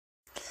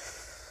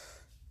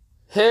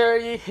Hear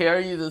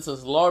you, this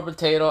is Lord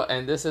Potato,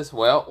 and this is,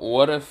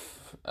 what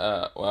if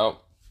not,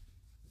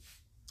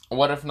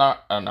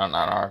 no, not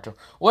Naruto.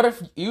 What if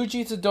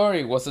Yuji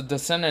Itadori was a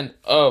descendant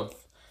of,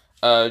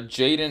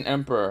 Jaden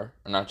Emperor,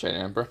 or not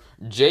Jaden Emperor,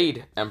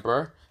 Jade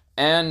Emperor,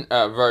 and,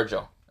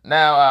 Vergil?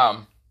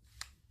 Now,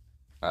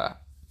 uh,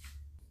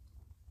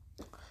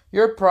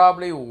 you're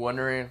probably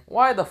wondering,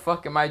 why the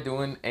fuck am I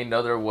doing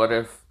another what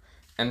if?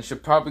 And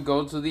should probably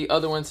go to the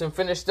other ones and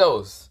finish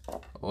those.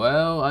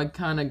 Well, I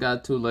kinda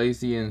got too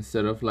lazy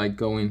instead of like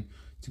going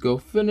to go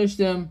finish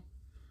them.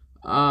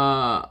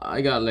 I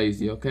got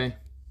lazy, okay?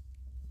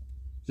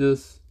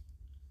 Just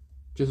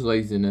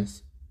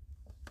laziness.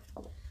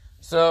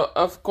 So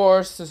of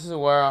course this is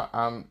where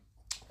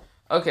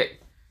okay.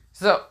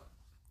 So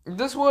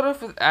this what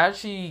if is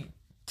actually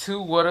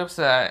two what ifs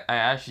that I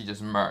actually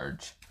just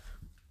merged.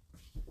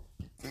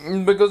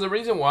 Because the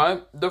reason why,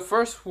 the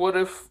first what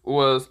if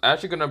was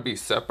actually gonna be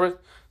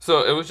separate,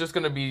 so it was just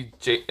gonna be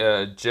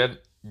Jaden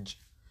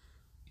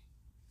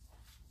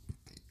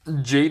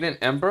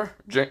Emperor,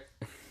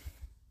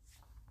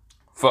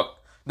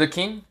 the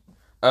king.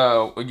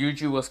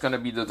 Yuji was gonna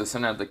be the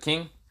descendant of the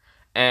king,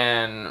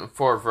 and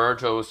for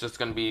Virgil it was just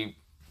gonna be,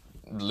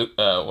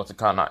 what's it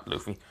called? Not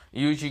Luffy.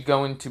 Yuji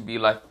going to be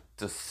like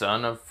the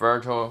son of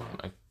Virgil,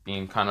 like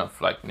being kind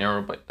of like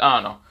narrow, but I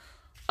don't know.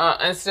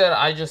 Instead,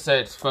 I just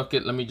said, fuck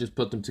it, let me just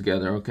put them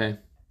together, okay?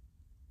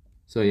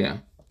 So, yeah.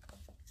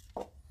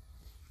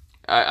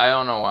 I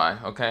don't know why,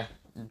 okay?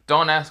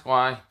 Don't ask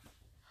why.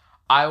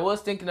 I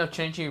was thinking of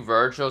changing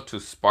Virgil to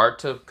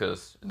Sparta,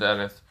 because that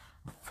is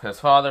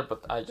his father,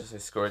 but I just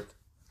said, screw it.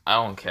 I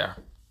don't care.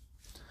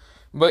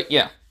 But,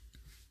 yeah.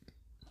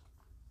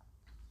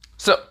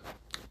 So,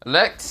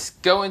 let's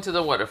go into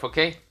the what if,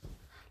 okay?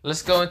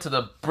 Let's go into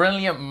the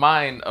brilliant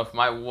mind of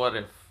my what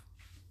if.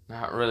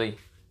 Not really.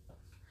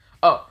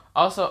 Oh,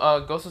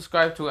 also, go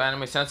subscribe to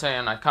Anime Sensei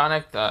and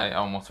Iconic. I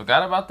almost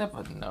forgot about that,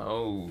 but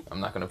no,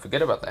 I'm not gonna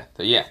forget about that.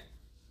 So yeah.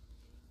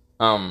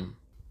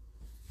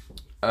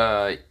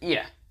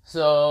 Yeah.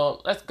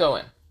 So let's go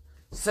in.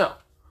 So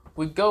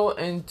we go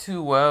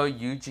into,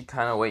 Yuji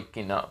kind of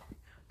waking up.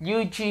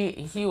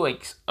 Yuji, he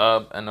wakes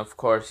up, and of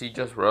course he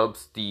just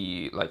rubs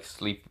the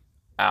sleep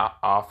out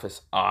off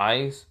his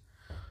eyes.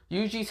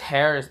 Yuji's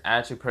hair is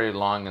actually pretty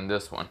long in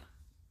this one.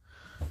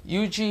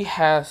 Yuji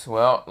has,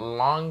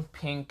 long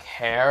pink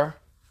hair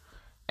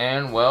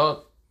and,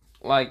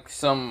 like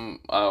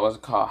some, what's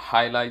it called,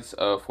 highlights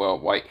of,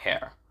 white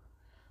hair.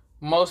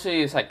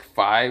 Mostly it's like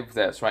 5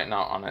 that's right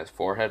now on his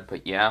forehead,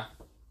 but yeah.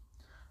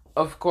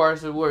 Of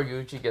course, it's where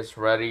Yuji gets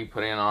ready,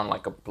 putting on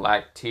like a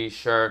black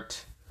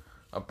t-shirt,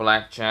 a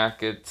black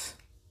jacket,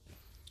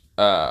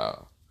 kind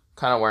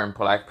of wearing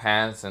black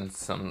pants and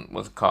some,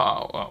 what's it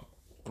called,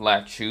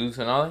 black shoes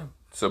and all that.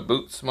 So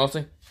boots,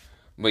 mostly.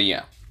 But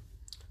yeah.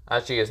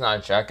 Actually, it's not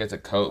a jacket, it's a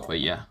coat, but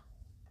yeah.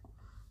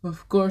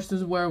 Of course, this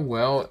is where,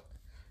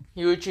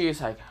 Yuji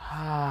is like,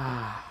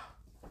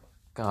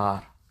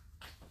 God,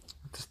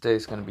 this day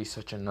is gonna be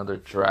such another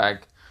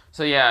drag.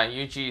 So yeah,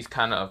 Yuji is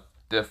kind of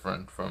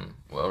different from,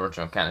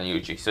 original canon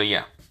Yuji, so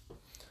yeah.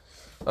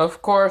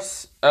 Of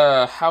course,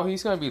 how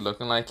he's gonna be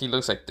looking like, he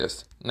looks like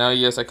this. Now,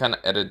 yes, I kind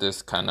of edited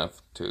this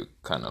to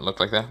kind of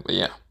look like that, but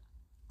yeah.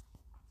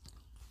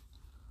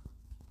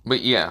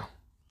 But yeah.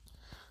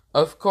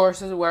 Of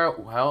course, this is where,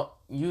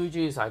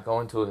 Yuji is like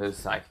going to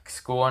his like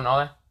school and all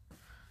that.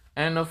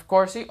 And of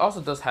course, he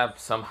also does have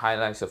some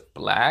highlights of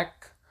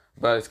black,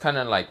 but it's kind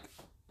of like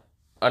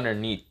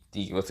underneath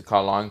the, what's it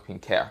called, long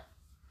pink hair.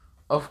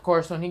 Of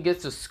course, when he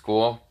gets to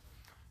school,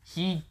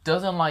 he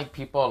doesn't like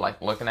people like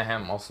looking at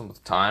him most of the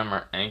time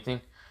or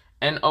anything,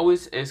 and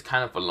always is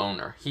kind of a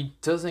loner. He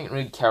doesn't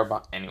really care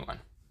about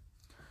anyone.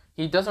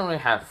 He doesn't really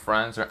have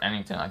friends or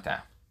anything like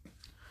that.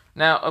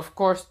 Now, of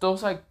course,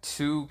 those like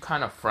 2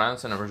 kind of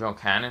friends in the original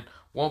canon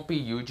won't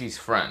be Yuji's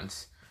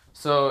friends.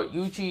 So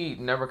Yuji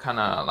never kind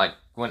of like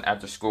went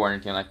after school or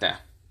anything like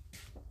that.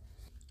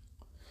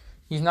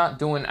 He's not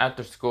doing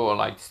after school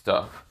like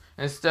stuff.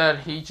 Instead,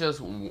 he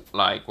just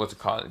like, what's it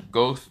called,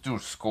 goes through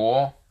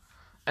school.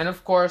 And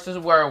of course, this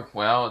is where,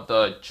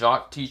 the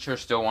jock teacher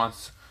still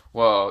wants,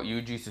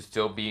 Yuji to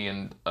still be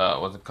in,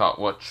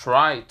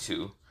 try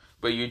to,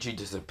 but Yuji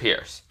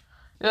disappears.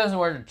 This is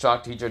where the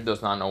jock teacher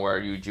does not know where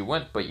Yuji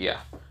went, but yeah.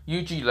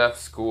 Yuji left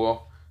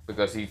school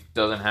because he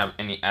doesn't have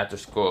any after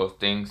school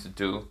things to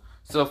do.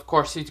 So of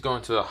course he's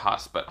going to the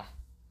hospital.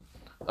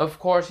 Of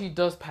course he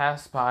does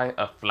pass by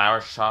a flower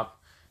shop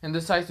and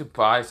decides to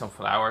buy some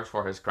flowers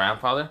for his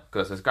grandfather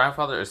because his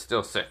grandfather is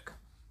still sick.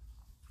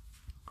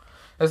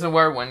 This is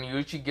where when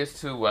Yuji gets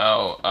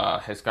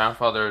to, his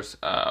grandfather's,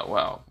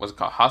 what's it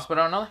called,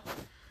 hospital and all that,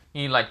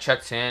 he like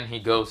checks in, he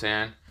goes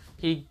in,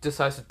 he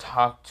decides to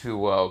talk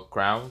to,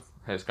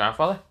 his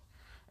grandfather.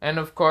 And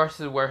of course,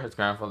 this is where his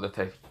grandfather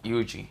takes,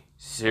 Yuji,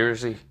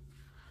 seriously?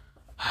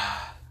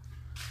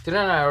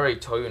 Didn't I already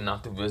tell you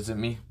not to visit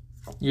me?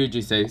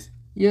 Yuji says,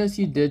 yes,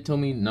 you did tell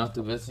me not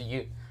to visit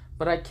you,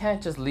 but I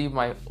can't just leave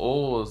my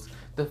old,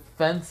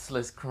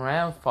 defenseless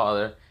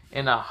grandfather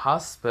in a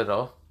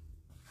hospital.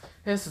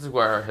 This is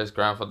where his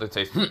grandfather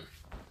says,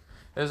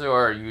 This is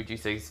where Yuji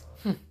says,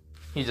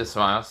 he just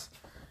smiles.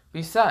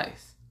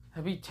 Besides,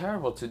 that'd be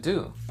terrible to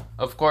do.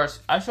 Of course,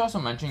 I should also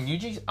mention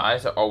Yuji's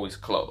eyes are always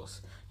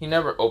closed. He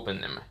never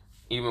opened them,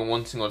 even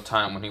one single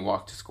time when he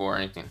walked to school or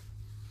anything.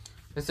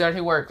 He said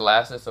he wore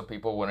glasses so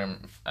people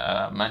wouldn't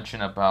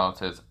mention about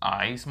his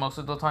eyes most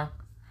of the time.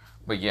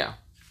 But yeah.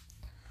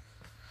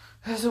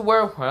 This is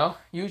where, well,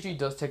 Yuji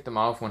does take them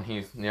off when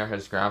he's near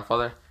his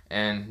grandfather.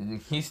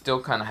 And he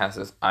still kind of has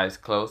his eyes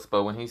closed.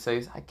 But when he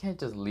says, I can't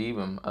just leave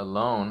him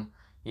alone,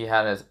 he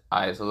had his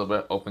eyes a little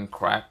bit open,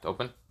 cracked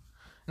open.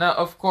 Now,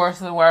 of course,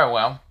 this is where,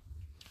 well,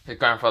 his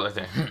grandfather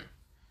said,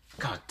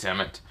 God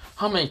damn it.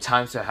 How many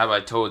times have I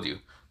told you?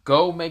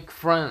 Go make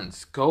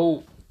friends.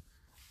 Go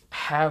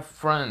have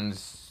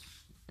friends.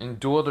 And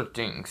do other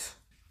things.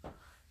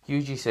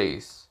 Yuji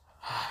says,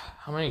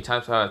 how many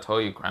times have I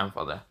told you,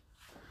 grandfather?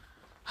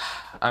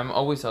 I'm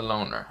always a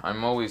loner.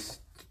 I'm always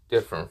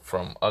different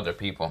from other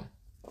people.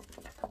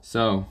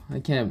 So, I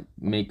can't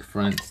make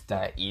friends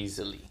that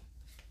easily.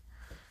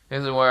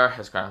 This is where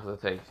his grandfather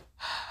says,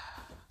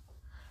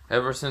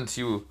 ever since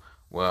you,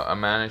 well, I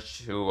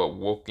managed to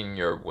awoken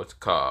your, what's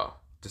called,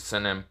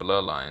 descendant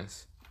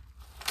bloodlines.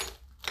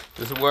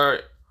 This is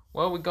where,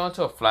 well, we go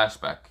into a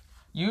flashback.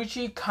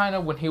 Yuji kind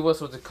of, when he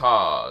was, what's it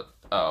called,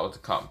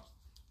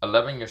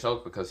 11 years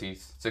old, because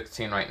he's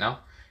 16 right now.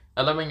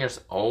 11 years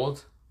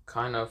old,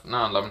 kind of,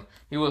 not 11.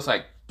 He was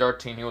like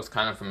 13, he was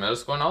kind of from middle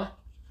school and all that.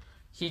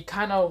 He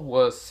kind of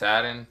was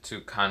saddened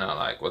to kind of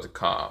like, what's it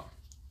called,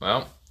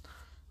 well,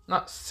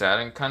 not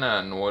saddened, kind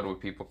of annoyed with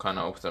people kind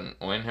of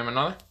annoying him and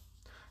all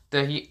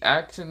that he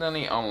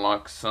accidentally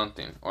unlocked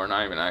something, or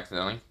not even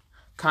accidentally,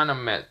 kind of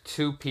met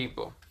two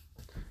people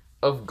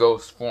of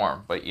ghost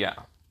form, but yeah.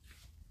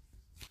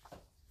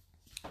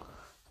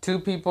 Two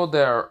people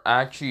that are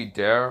actually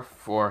there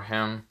for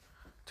him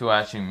to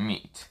actually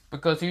meet.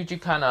 Because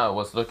Yuji kind of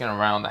was looking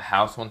around the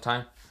house one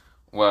time,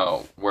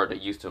 well, where they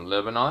used to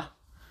live and all that.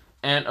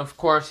 And of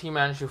course, he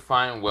managed to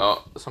find,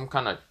 well, some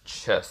kind of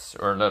chest,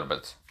 or a little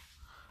bit.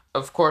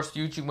 Of course,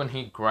 Yuji, when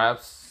he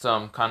grabs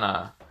some kind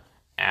of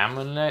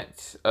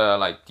amulet,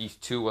 like these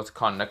two, what's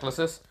called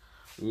necklaces.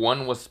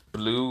 One was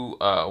blue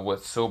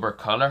with silver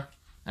color,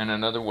 and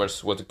another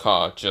was what's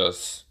called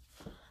just,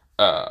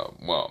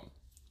 well,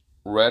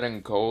 red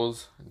and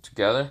gold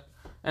together.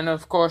 And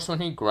of course,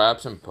 when he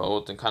grabs them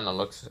both and kind of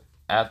looks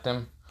at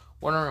them,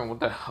 wondering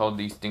what the hell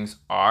these things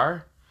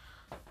are,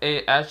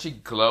 it actually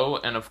glow,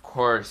 and of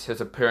course,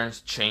 his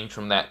appearance changed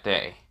from that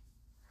day.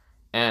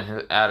 And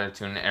his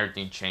attitude and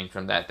everything changed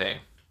from that day.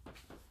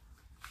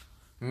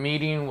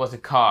 Meeting was a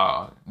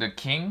call. The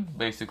king,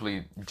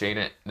 basically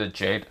Jade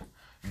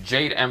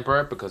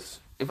Emperor, because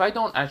if I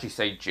don't actually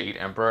say Jade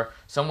Emperor,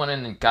 someone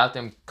in the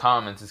goddamn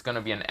comments is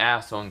gonna be an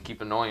asshole and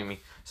keep annoying me,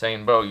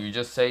 saying, bro, you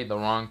just say the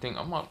wrong thing.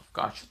 I'm like,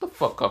 God, shut the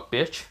fuck up,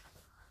 bitch.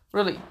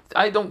 Really,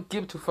 I don't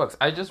give two fucks.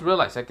 I just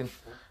realized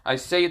I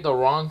say the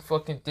wrong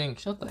fucking thing.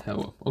 Shut the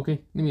hell up, okay?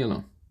 Leave me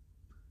alone.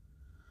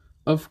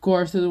 Of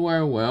course, this is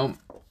where, well,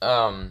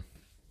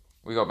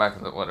 we go back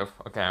to the what if.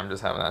 Okay, I'm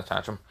just having that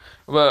tantrum.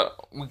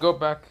 But we go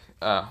back.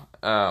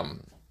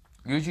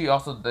 Yuji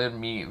also did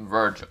meet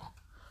Vergil.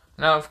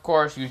 Now, of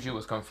course, Yuji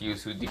was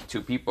confused who these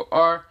two people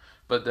are,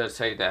 but they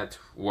say that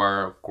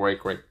were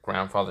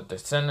great-great-grandfather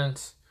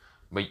descendants.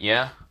 But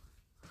yeah,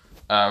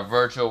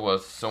 Vergil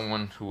was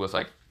someone who was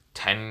like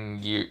 10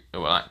 years,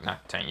 well,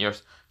 not 10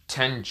 years,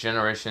 10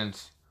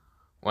 generations.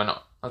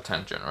 Well, not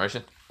 10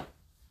 generations.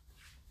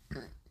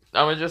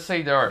 I would just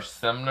say they are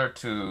similar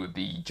to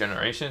the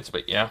generations,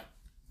 but yeah.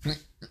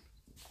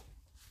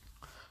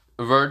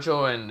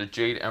 Vergil and the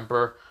Jade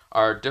Emperor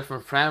are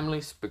different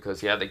families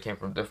because, yeah, they came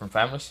from different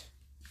families.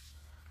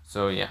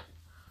 So, yeah.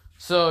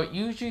 So,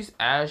 Yuji's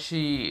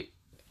actually,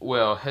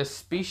 well, his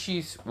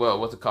species, well,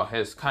 what's it called?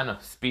 His kind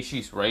of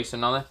species race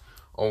and all that,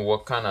 or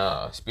what kind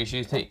of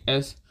species he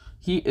is.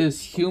 He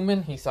is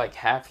human. He's like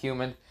half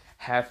human,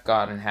 half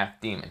god, and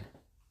half demon.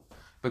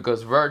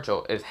 Because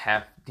Vergil is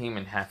half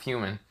demon, half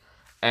human.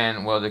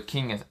 And, well, the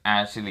king is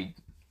actually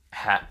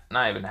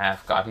not even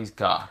half god, he's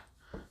god.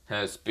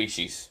 His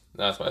species.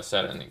 That's what I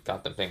said in the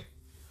goddamn thing.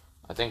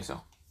 I think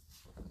so.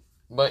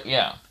 But,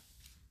 yeah.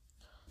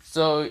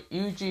 So,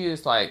 Yuji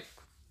is like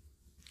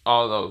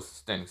all those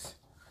things.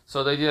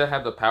 So, they did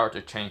have the power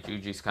to change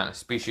Yuji's kind of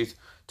species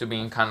to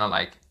being kind of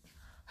like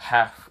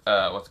half,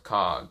 what's it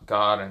called,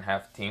 god and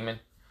half demon.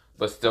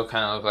 But still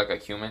kind of look like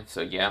a human,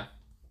 so yeah.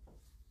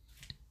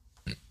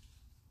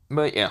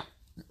 But, yeah.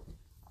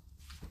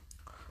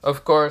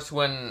 Of course,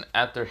 when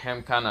after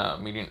him kind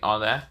of meeting all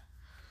that,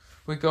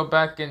 we go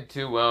back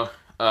into, well,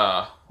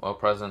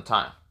 present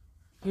time.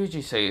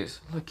 Yuji says,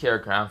 look here,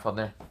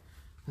 grandfather.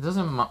 It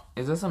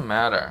doesn't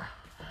matter.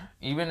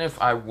 Even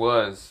if I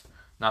was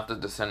not the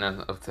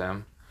descendant of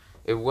them,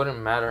 it wouldn't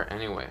matter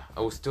anyway.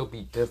 I would still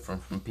be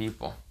different from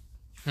people.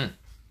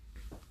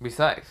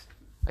 Besides,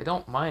 I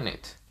don't mind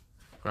it,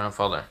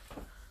 grandfather.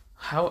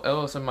 How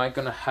else am I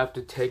gonna have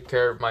to take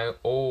care of my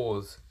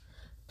old,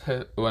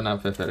 well,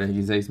 not pathetic,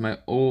 he says, my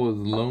old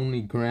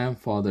lonely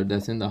grandfather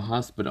that's in the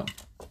hospital.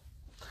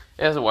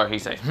 That's what he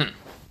says.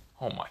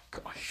 Oh my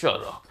god,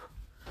 shut up.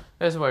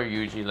 This is where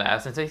Yuji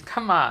laughs and says,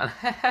 "Come on."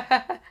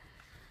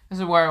 This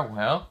is where,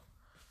 well,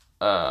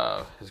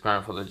 his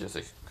grandfather just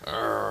says,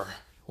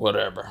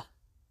 whatever.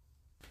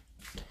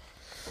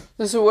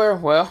 This is where,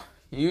 well,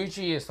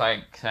 Yuji is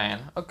like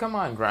saying, "Oh, come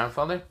on,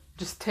 grandfather.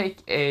 Just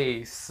take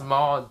a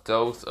small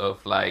dose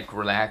of, like,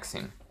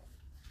 relaxing.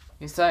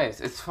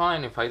 Besides, it's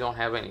fine if I don't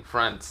have any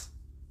friends."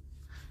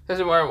 This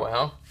is where,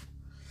 well,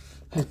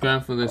 his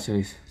grandfather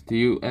says, "Do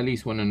you at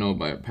least want to know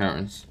about your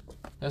parents?"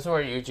 This is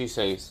where Yuji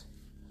says,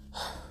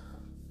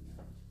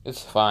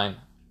 "It's fine.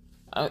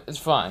 It's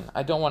fine.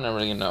 I don't want to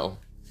really know.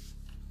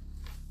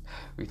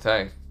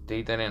 Besides,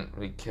 they didn't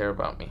really care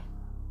about me."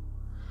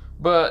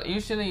 But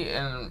usually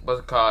in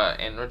what's called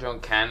in original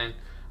canon,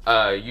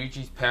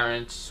 Yuji's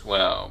parents,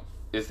 well,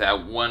 is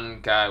that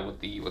one guy with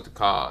the what's it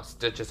called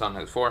stitches on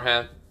his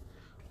forehead.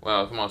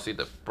 Well, it's mostly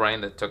the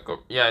brain that took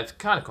over. Yeah, it's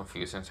kind of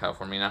confusing as hell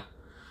for me now.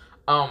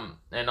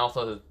 And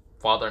also his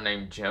father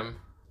named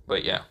Jim.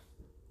 But yeah,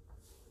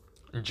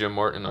 Jim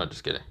Morton. No,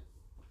 just kidding.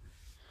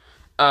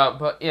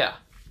 But yeah,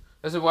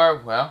 this is where,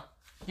 well,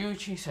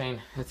 Yuji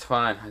saying, "It's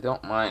fine, I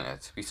don't mind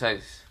it.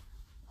 Besides,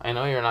 I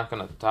know you're not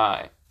gonna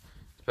die.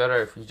 It's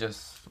better if you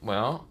just,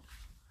 well,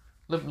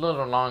 live a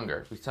little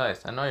longer.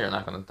 Besides, I know you're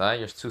not gonna die.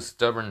 You're too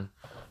stubborn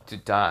to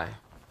die."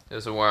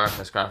 This is where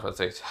his grandfather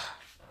says,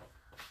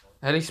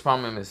 "At least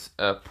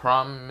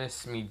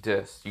promise me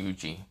this,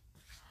 Yuji.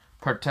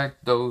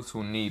 Protect those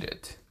who need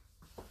it.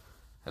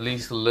 At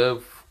least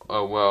live,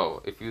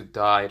 well, if you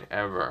died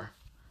ever,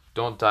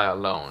 don't die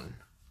alone.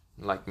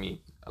 Like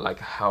me, like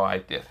how I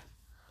did.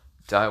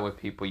 Die with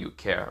people you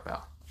care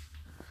about."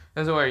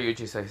 This is where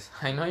Yuji says,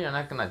 "I know you're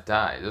not gonna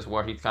die." This is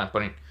where he's kind of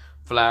putting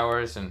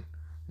flowers and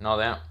all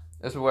that.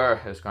 This is where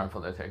his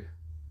grandfather says,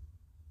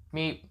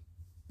 "Beep,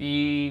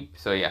 beep."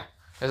 So yeah,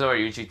 this is where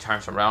Yuji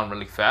turns around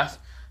really fast.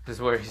 This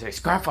is where he says,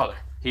 "Grandfather."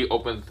 He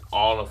opens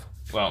all of,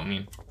 well, I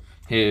mean,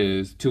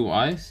 his two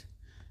eyes.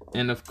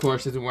 And of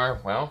course, this is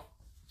where, well,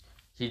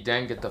 he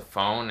then get the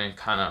phone and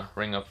kind of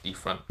ring up the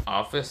front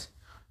office.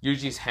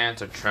 Yuji's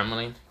hands are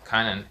trembling,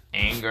 kind of in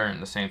anger and at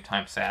the same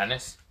time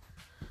sadness.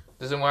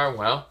 This is where,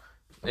 well,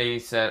 they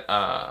said,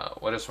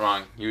 "What is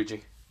wrong,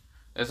 Yuji?"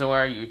 This is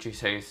where Yuji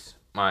says,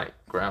 "My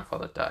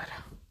grandfather died."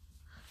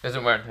 This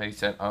is where he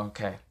said,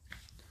 "Okay."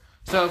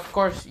 So, of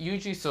course,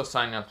 Yuji's still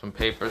signing up some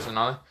papers and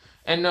all that.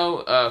 And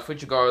no,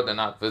 Fujiwara did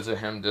not visit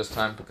him this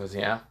time because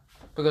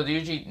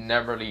Yuji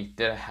never really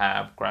did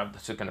have grabbed the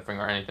Sukuna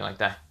finger or anything like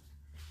that.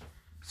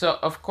 So,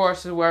 of course,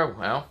 this is where,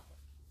 well,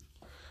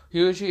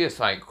 Yuji is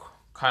like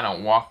kind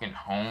of walking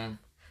home,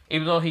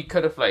 even though he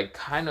could have like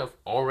kind of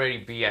already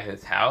be at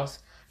his house,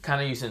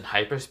 kind of using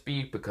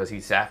hyperspeed because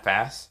he's that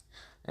fast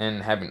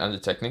and having other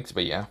techniques.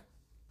 But yeah,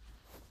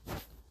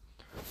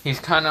 he's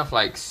kind of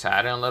like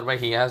sad in a little bit.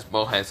 He has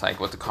both his like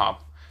what to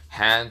call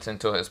hands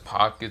into his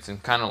pockets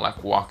and kind of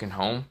like walking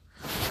home,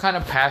 kind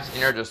of past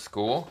near the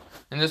school.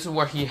 And this is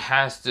where he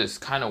has this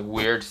kind of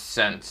weird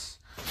sense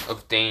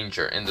of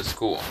danger in the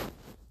school.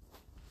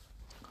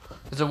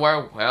 This is where,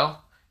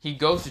 well, he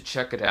goes to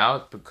check it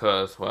out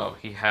because, well,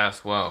 he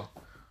has, well,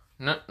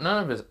 none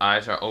of his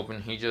eyes are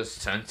open. He just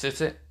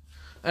senses it.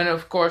 And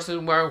of course, this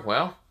is where,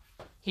 well,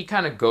 he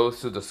kind of goes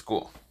to the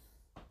school.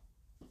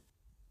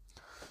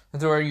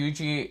 This is where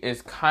Yuji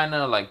is kind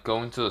of like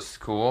going to the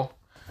school.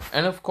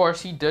 And of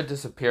course, he did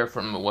disappear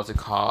from what's it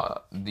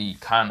called, the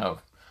kind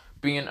of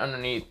being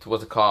underneath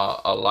what's it called,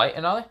 a light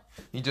and all that.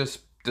 He just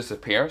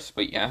disappears,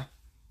 but yeah.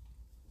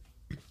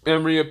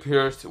 And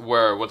reappears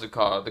where what's it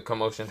called, the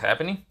commotion's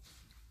happening.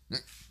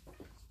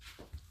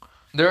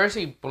 There is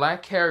a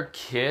black-haired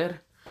kid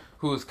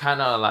who's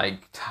kind of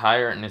like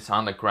tired and is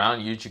on the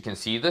ground. Yuji can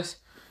see this.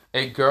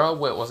 A girl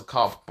with what's it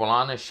called,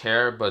 blondish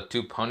hair but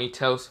two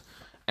ponytails.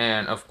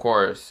 And of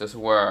course, this is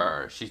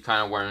where she's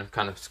kind of wearing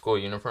kind of school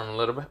uniform a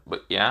little bit.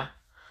 But yeah,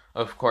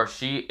 of course,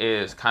 she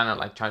is kind of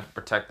like trying to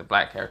protect the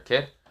black-haired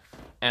kid.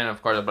 And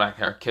of course, the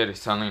black-haired kid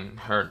is telling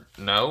her,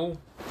 "No,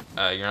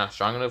 you're not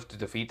strong enough to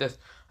defeat this.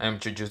 I am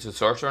Jujutsu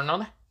sorcerer and all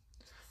that."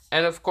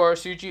 And of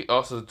course, Yuji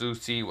also do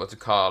see what's it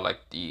called,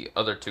 like the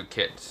other two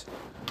kids.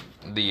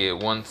 The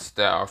ones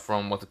that are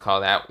from what's it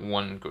called, that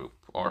one group.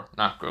 Or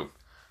not group.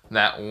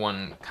 That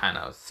one kind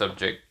of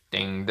subject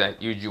thing that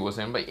Yuji was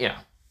in. But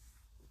yeah.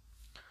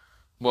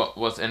 What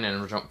was in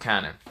the original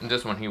canon. And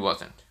this one he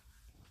wasn't.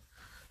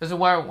 This is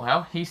where,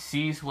 well, he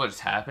sees what's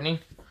happening.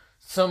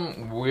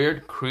 Some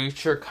weird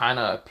creature kind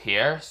of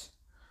appears.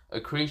 A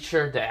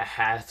creature that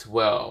has,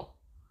 well,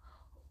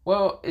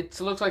 it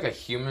looks like a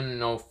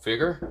humanoid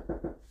figure.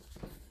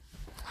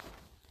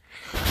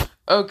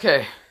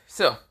 Okay,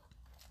 so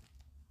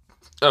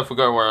I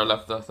forgot where I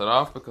left that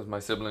off because my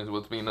siblings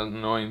was being an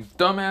annoying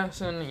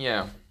dumbass, and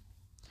yeah.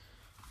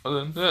 Other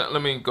than that,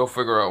 let me go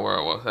figure out where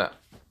I was at.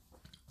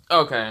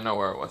 Okay, I know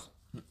where it was.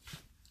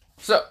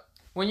 So,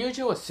 when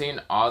Yuji was seeing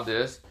all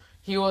this,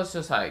 he was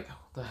just like,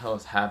 what the hell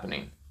is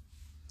happening?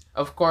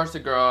 Of course, the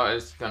girl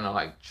is gonna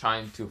like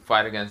trying to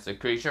fight against the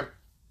creature.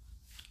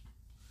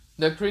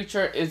 The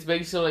creature is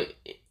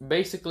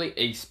basically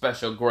a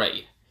special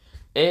grade.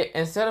 It,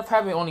 instead of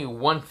having only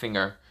one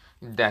finger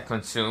that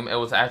consumed, it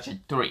was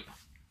actually 3.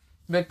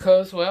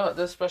 Because, well,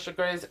 this special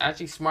grade is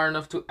actually smart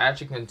enough to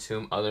actually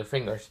consume other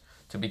fingers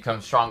to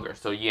become stronger.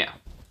 So, yeah.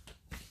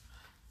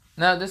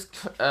 Now, this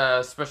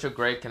special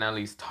grade can at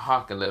least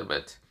talk a little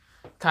bit.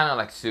 Kind of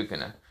like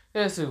Sukuna.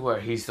 This is where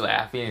he's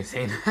laughing and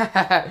saying,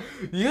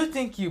 "You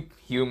think you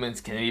humans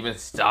can even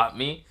stop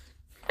me?"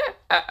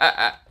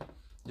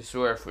 You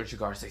swear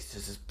Fujigar says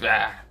this is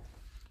bad.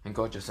 And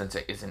Gojo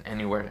Sensei isn't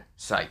anywhere in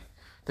sight.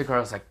 The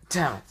girl's like,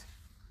 "Damn it."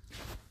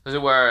 This is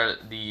where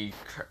the,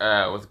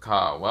 what's it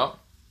called? Well,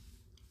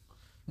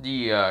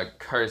 the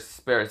cursed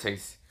spirit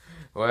says,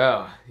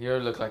 "Well, you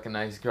look like a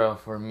nice girl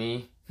for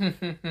me."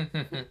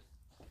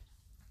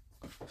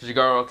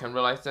 Fujiwara can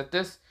realize that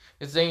this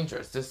is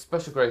dangerous. This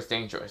special grade is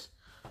dangerous.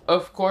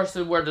 Of course,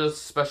 this is where the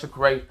special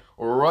grade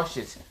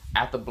rushes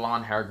at the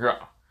blonde-haired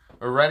girl,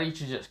 ready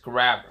to just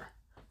grab her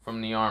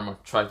from the arm or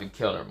try to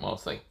kill her,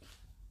 mostly.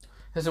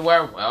 This is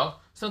where,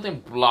 well,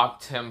 something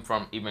blocked him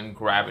from even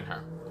grabbing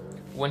her.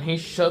 When he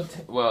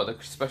shoved, well, the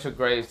special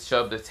grade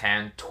shoved its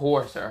hand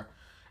towards her,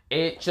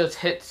 it just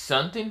hit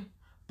something,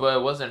 but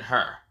it wasn't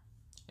her.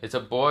 It's a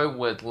boy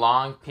with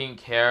long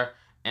pink hair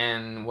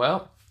and,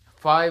 well,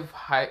 five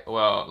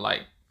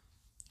hairlines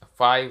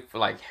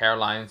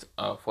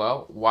of,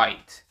 well,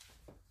 white.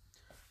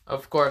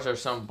 Of course,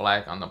 there's some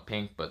black on the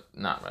pink, but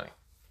not really.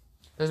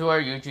 This is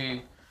where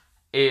Yuji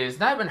is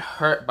not even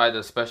hurt by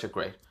the special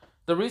grade.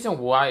 The reason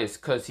why is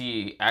because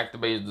he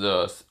activated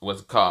the,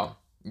 what's it called,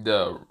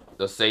 the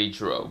sage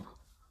robe,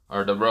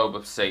 or the robe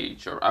of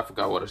sage, or I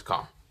forgot what it's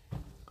called.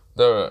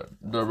 The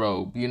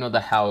robe, you know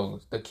how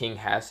the king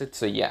has it.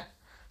 So yeah,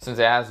 since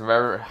it has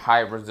very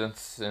high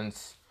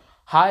resistance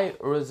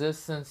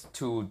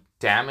to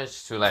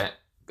damage, to like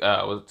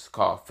what's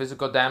called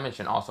physical damage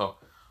and also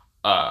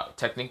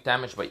technique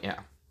damage. But yeah,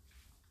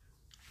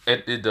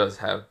 it does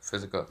have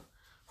physical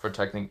for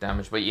technique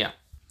damage. But yeah,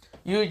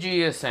 Yuji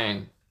is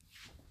saying,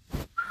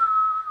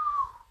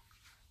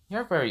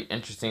 "You're a very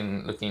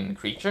interesting looking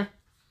creature.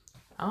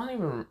 I don't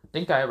even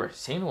think I ever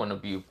seen one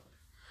of you."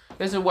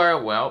 This is where,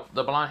 well,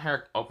 the blonde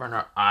hair opened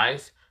her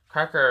eyes,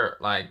 crack her,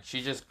 like,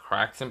 she just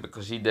cracks him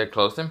because she did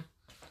close him.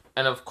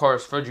 And of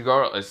course,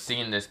 Fujiwara is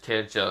seeing this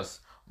kid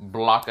just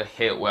block a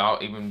hit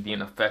without even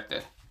being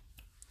affected.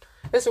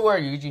 This is where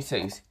Yuji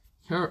says,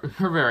 you're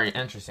very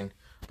interesting,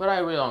 but I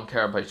really don't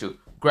care about you.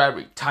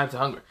 Gravity, time to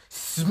hunger.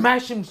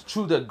 Smash him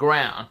through the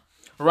ground.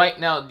 Right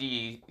now,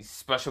 the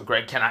special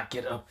grade cannot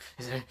get up.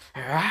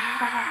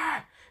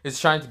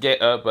 It's trying to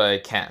get up, but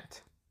it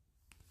can't.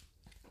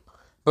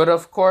 But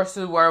of course,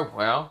 this is where,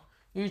 well,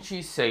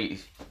 Yuji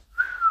says,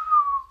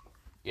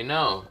 you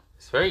know,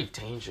 it's very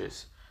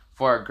dangerous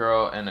for a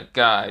girl and a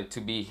guy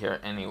to be here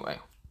anyway.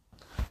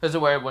 This is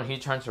where when he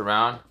turns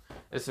around,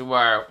 this is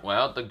where,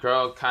 well, the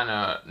girl kind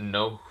of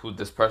know who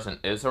this person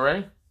is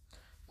already.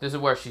 This is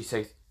where she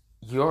says,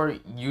 "You're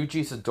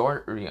Yuji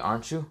Itadori,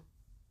 aren't you?"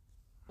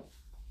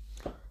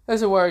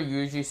 This is where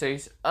Yuji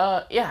says,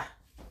 yeah.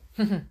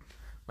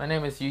 My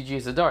name is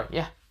Yuji Itadori,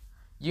 yeah.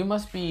 You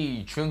must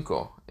be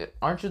Junko.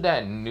 Aren't you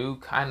that new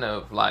kind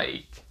of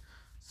like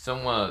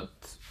someone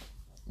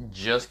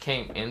just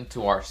came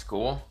into our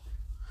school?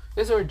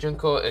 This is where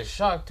Junko is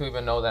shocked to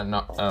even know that,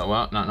 not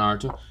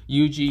Naruto,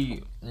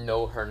 Yuji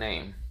know her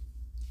name.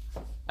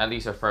 At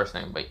least her first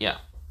name, but yeah.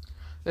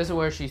 This is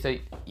where she says,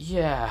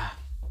 yeah.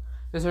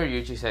 This is where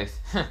Yuji says,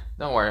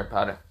 don't worry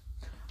about it.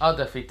 I'll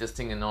defeat this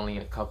thing in only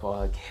a couple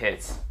of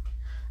hits.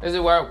 This is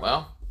where,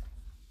 well,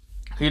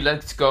 he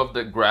lets go of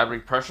the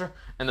gravity pressure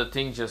and the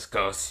thing just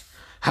goes,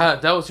 ha,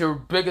 that was your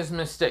biggest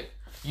mistake.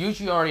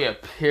 Yuji already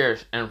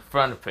appears in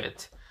front of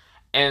it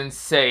and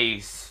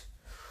says,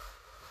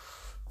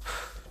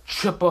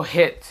 triple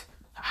hit,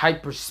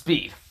 hyper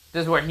speed.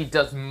 This is where he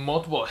does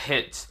multiple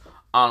hits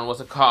on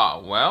what's it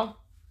called? Well,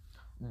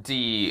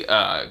 the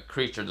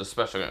creature, the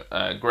special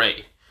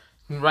grade.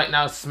 Right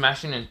now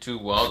smashing into,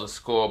 well, the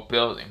school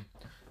building.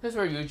 This is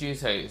where Yuji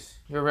says,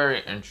 you're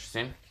very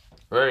interesting.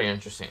 Very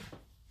interesting.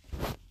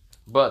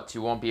 But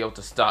you won't be able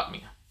to stop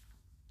me.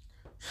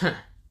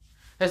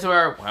 This is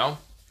where, well,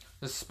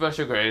 the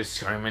special grade is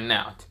screaming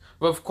out.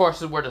 But of course,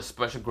 this is where the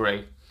special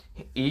grade,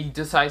 he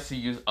decides to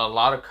use a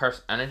lot of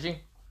cursed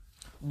energy.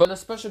 But the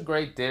special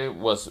grade did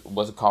was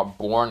it called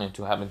born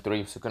into having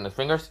 3 Sukuna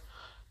fingers.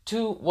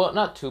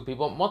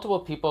 Multiple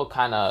people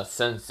kind of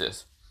sense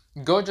this.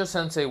 Gojo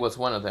Sensei was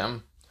one of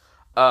them.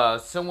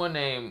 Someone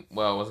named,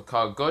 well, what's it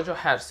called? Gojo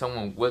had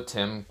someone with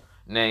him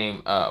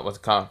named,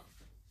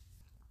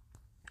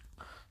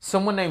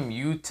 someone named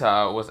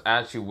Yuta was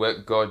actually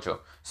with Gojo.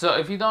 So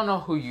if you don't know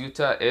who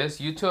Yuta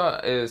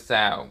is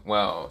that,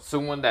 well,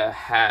 someone that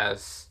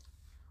has,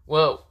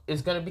 well,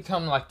 it's going to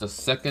become like the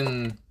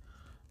second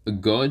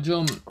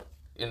Gojo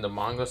in the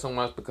manga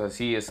somewhat, because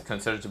he is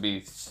considered to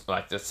be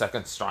like the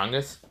second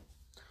strongest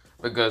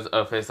because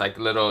of his like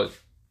little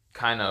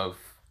kind of,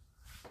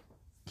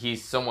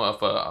 he's somewhat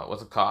of a,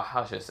 what's it called,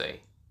 how should I say,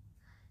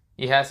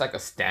 he has like a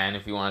stand,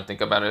 if you want to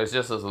think about it. It's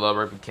just his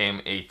lover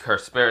became a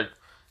cursed spirit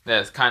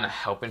that's kind of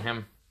helping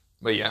him.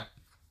 But yeah,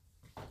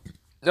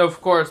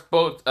 of course,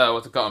 both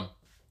what's it called,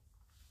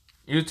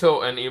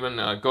 Yuto and even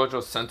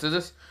Gojo sense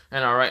this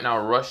and are right now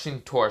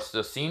rushing towards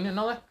the scene and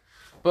all that.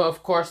 But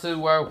of course, they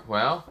were,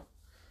 well,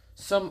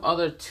 some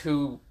other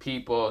two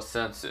people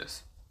sense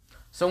this.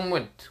 Someone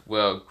with,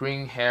 well,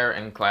 green hair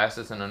and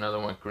glasses, and another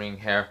one with green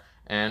hair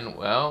and,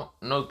 well,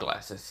 no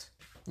glasses.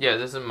 Yeah,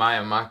 this is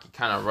Maya and Maki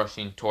kind of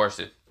rushing towards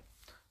it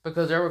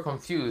because they were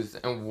confused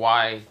and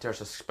why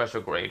there's a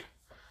special grade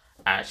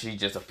actually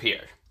just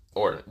appeared,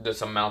 or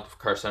this amount of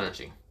curse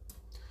energy.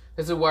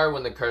 This is where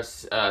when the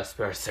curse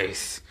spirit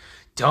says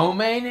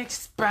domain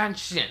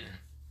expansion.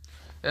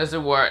 This is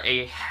where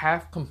a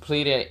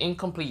half-completed,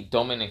 incomplete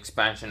domain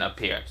expansion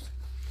appears.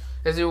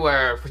 This is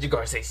where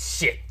Fujiwara says,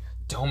 shit,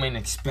 domain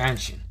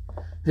expansion.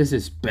 This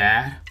is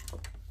bad.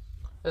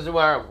 This is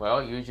where,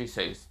 well, Yuji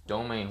says,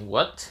 domain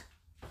what?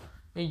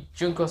 And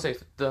Junko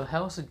says, the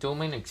hell is a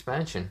domain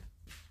expansion?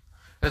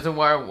 This is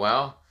where,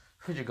 well,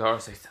 Fujiwara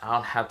says, I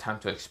don't have time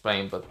to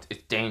explain, but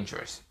it's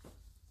dangerous.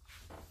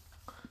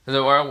 This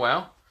is where,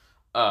 well,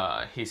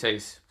 he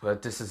says,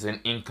 but this is an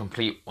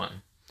incomplete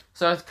one.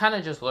 So it kind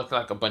of just looked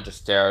like a bunch of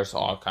stairs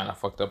all kind of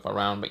fucked up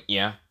around, but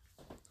yeah.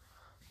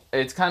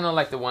 It's kind of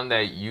like the one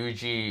that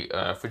Yuji,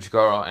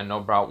 Fujiwara, and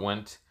Nobara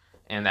went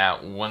in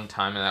that one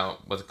time, and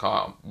that was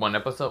called one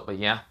episode, but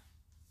yeah.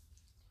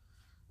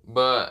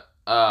 But,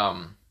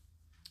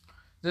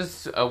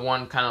 this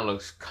one kind of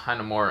looks kind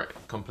of more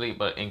complete,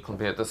 but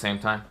incomplete at the same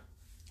time.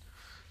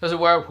 This is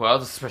where, well,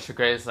 the special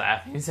grade is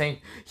laughing. He's saying,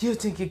 you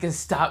think you can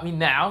stop me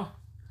now?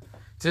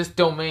 This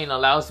domain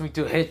allows me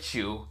to hit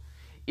you,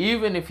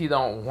 even if you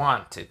don't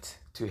want it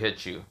to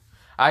hit you.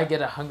 I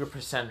get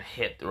 100%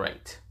 hit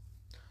rate.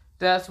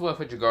 That's what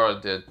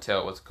Fujiwara did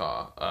tell what's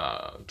called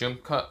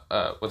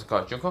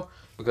Junko,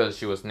 because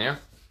she was near.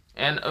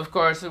 And of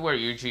course, this is where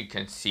Yuji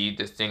can see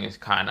this thing is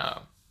kind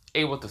of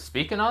able to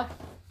speak and all.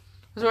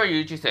 This is where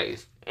Yuji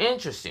says,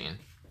 interesting.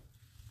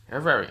 You're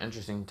a very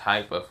interesting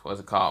type of,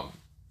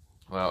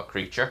 well,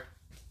 creature.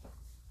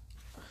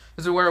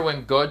 This is where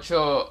when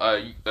Gojo,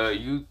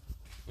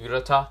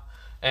 Yurata,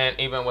 and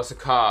even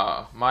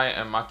Maya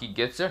and Maki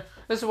gets there.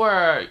 This is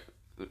where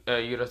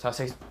Yurata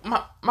says,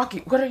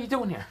 Maki, what are you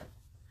doing here?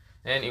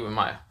 And even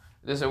Maya.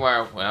 This is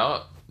where,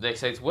 well, they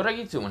say, what are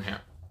you doing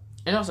here?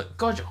 And also,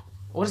 Gojo,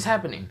 what is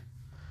happening?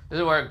 This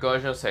is where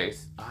Gojo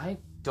says, I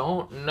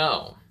don't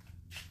know.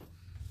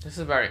 This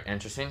is very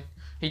interesting.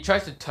 He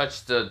tries to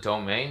touch the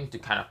domain to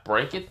kind of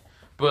break it,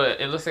 but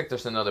it looks like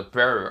there's another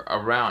barrier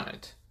around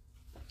it.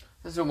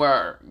 This is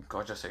where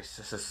Gojo says,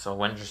 this is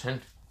so interesting.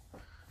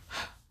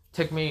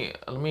 Let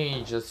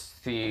me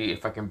just see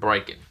if I can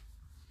break it.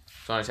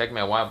 It's gonna take me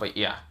a while, but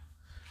yeah.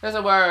 This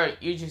is where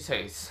Yuji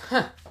says,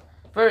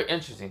 very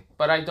interesting,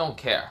 but I don't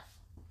care.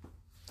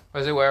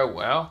 This is where,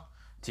 well,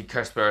 the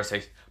curse spirit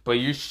says, but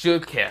you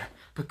should care,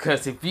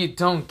 because if you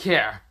don't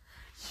care,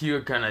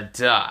 you're gonna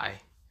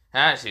die.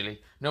 Actually,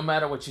 no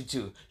matter what you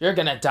do, you're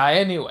gonna die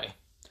anyway.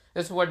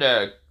 This is where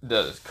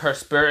the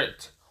curse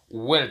spirit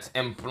went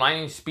in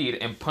blinding speed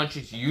and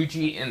punches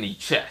Yuji in the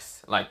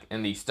chest, like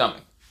in the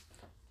stomach.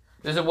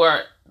 This is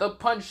where the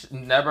punch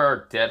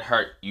never did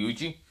hurt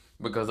Yuji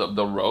because of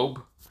the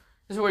robe.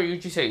 This is where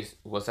Yuji says,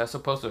 was that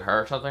supposed to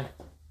hurt something?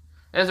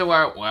 This is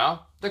where,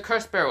 well, the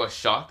curse spirit was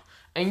shocked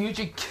and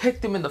Yuji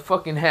kicked him in the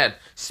fucking head,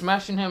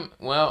 smashing him,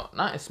 well,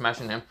 not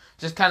smashing him,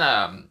 just kind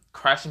of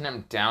crashing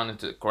him down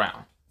into the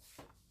ground.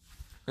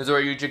 This is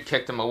where Yuji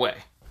kicked him away.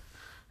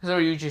 This is where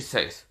Yuji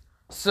says,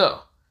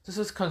 so, this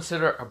is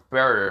considered a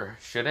barrier,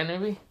 shouldn't it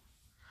be?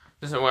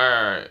 This is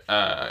where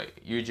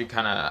Yuji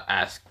kind of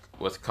asks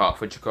what's called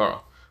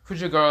Fujiwara.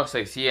 Fujiwara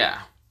says,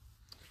 yeah,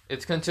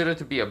 it's considered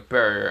to be a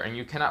barrier and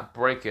you cannot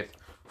break it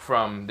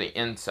from the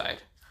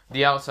inside.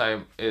 The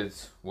outside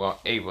is, well,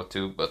 able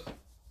to, but,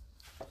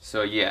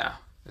 so yeah,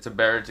 it's a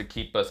barrier to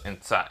keep us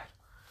inside.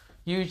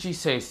 Yuji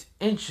says,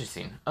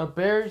 interesting, a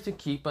barrier to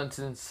keep us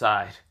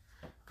inside.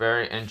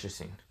 Very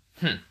interesting.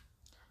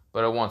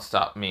 But it won't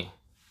stop me.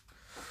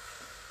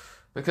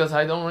 Because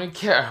I don't really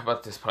care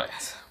about this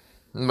place.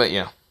 But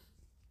yeah.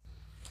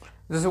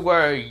 This is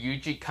where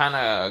Yuji kind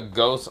of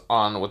goes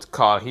on what's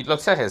called, he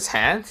looks at his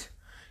hands.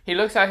 He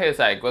looks at his,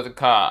 like, what's it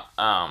called,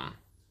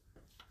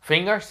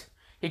 fingers.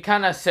 He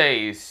kind of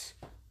says,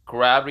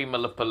 gravity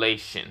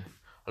manipulation,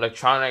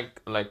 whatever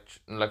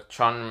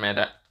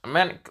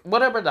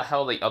the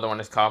hell the other one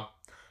is called,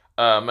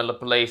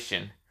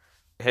 manipulation.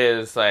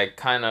 His, like,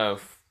 kind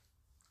of,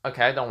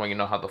 okay, I don't really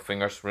know how the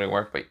fingers really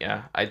work, but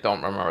yeah, I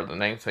don't remember the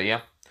name, so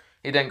yeah.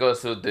 He then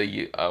goes to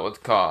the, what's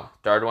it called,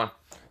 third one.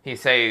 He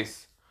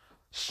says,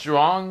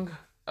 strong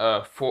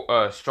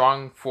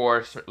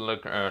force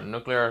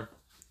nuclear,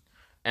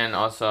 and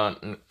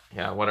also,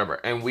 yeah, whatever,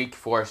 and weak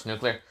force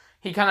nuclear.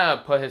 He kind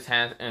of put his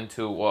hand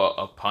into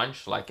a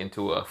punch, like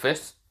into a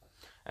fist.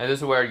 And this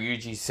is where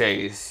Yuji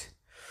says,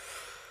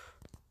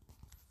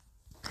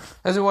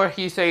 this is where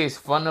he says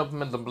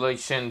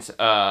fundamentalizations,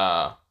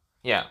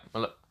 yeah,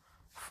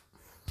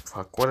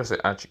 fuck, what is it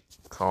actually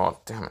called?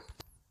 Damn it.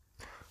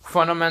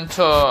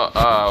 Fundamental,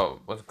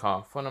 what's it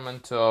called?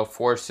 Fundamental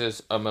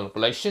forces of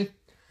manipulation.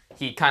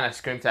 He kind of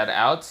screams that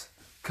out,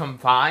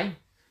 combine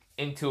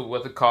into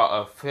what's it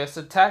called a fist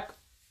attack.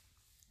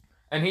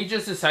 And he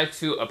just decides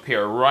to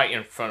appear right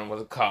in front of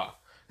what's it called?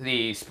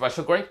 The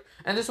special grade.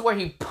 And this is where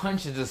he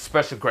punches the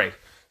special grade.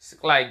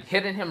 Like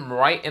hitting him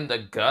right in the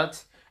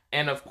gut.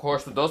 And of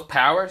course with those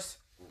powers,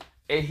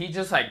 he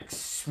just like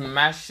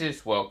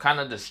smashes, well, kind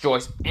of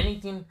destroys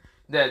anything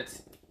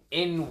that's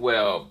in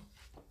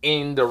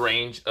the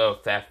range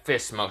of that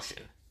fist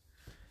motion.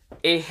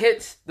 It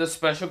hits the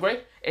special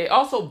grade. It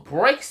also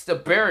breaks the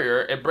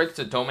barrier. It breaks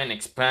the domain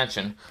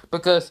expansion.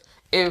 Because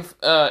if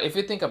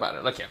you think about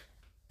it, look here.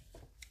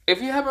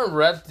 If you haven't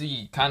read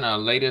the kind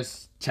of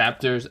latest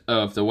chapters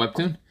of the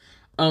webtoon,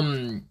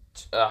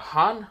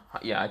 Han,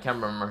 yeah, I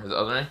can't remember his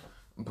other name,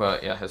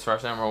 but yeah, his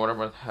first name or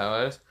whatever the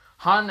hell it is.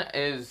 Han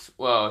is,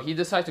 well, he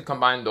decides to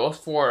combine those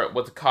four,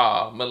 what's it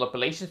called,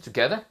 manipulations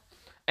together.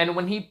 And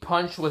when he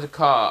punched, what's it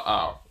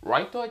called,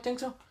 Raito, I think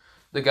so?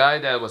 The guy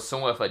that was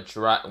somewhat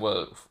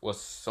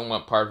was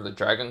somewhat part of the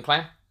Dragon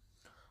Clan.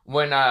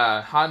 When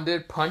Han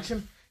did punch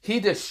him, he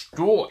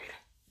destroyed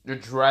the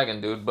dragon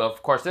dude, but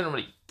of course didn't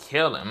really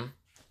kill him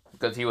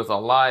because he was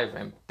alive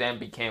and then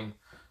became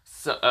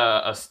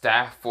a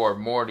staff for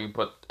Morty.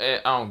 But I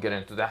don't get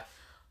into that.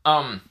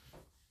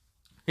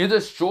 He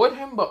destroyed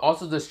him, but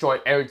also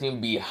destroyed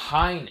everything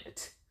behind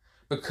it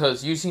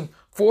because using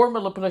four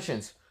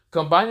manipulations,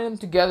 combining them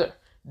together,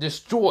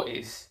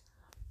 destroys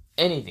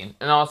anything.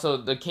 And also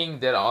the king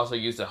did also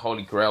use the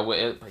Holy Grail with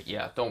it, but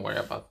yeah, don't worry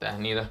about that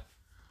neither.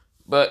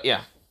 But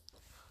yeah,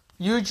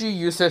 Yuji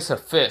uses a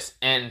fist,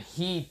 and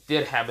he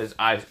did have his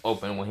eyes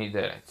open when he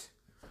did it.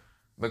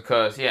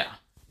 Because, yeah,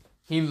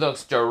 he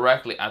looks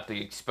directly at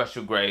the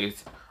special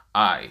grade's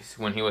eyes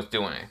when he was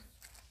doing it.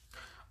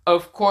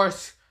 Of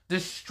course,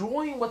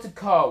 destroying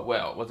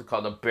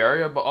the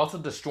barrier, but also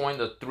destroying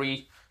the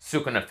 3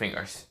 Sukuna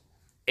fingers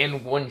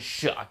in one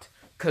shot.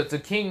 Because the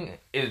king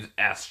is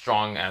as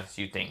strong as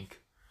you think.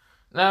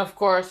 Now, of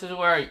course, this is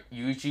where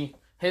Yuji,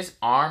 his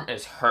arm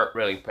is hurt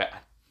really bad.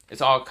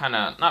 It's all kind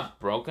of, not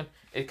broken,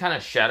 it kind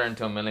of shattered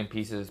into a million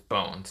pieces of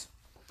bones.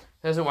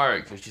 This is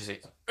where Yuji says,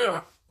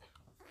 ugh,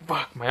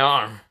 fuck my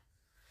arm.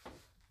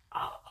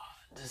 Oh,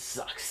 this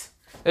sucks.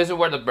 This is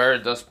where the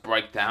barrier does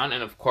break down,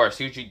 and of course,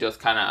 Yuji just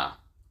kind of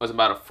was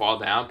about to fall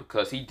down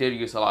because he did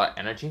use a lot of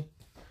energy.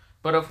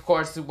 But of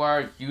course, this is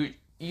where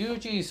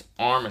Yuji's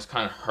arm is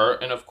kind of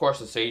hurt, and of course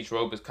the sage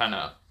robe is kind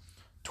of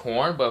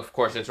torn, but of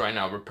course it's right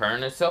now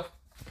repairing itself.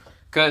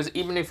 Because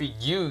even if you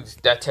use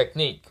that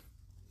technique,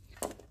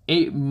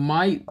 it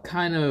might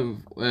kind of,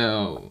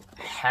 well,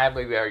 have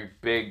a very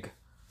big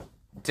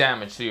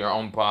damage to your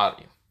own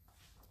body.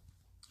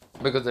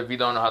 Because if you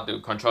don't know how to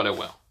control it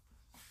well.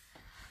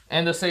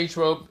 And the sage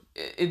robe,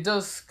 it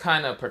does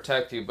kind of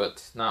protect you,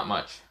 but not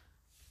much.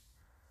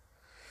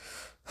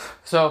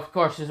 So of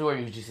course this is where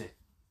Yuji said,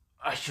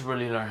 I should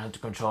really learn how to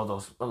control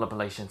those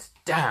manipulations.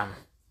 Damn.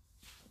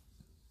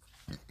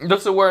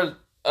 This is where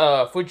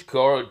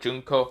Fujikoro,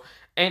 Junko,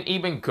 and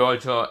even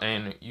Gojo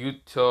and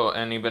Yuto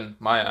and even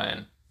Maya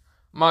and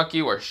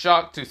Maki were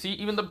shocked to see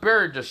even the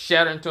bird just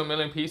shatter into a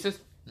million pieces.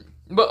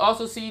 But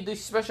also see the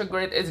special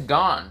grade is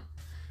gone.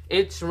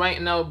 It's right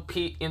now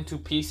into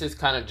pieces,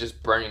 kind of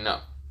just burning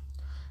up.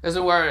 This is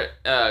where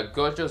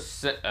Gojo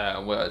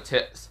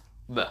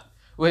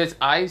with his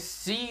eyes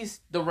sees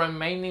the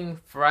remaining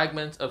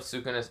fragments of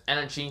Sukuna's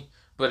energy,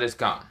 but it's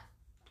gone.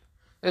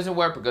 This is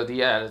where, because he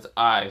had his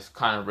eyes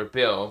kind of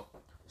rebuild,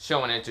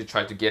 showing it to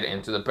try to get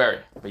into the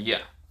barrier. But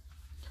yeah.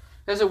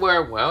 This is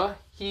where, well,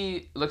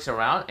 he looks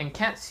around and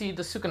can't see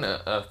the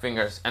Sukuna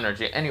finger's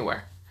energy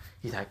anywhere.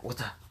 He's like, what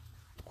the?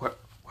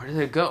 Where did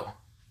it go?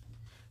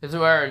 This is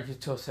where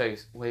Yuto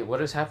says, wait,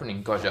 what is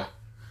happening, Gojo?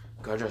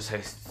 Gojo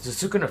says, the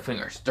Sukuna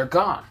fingers, they're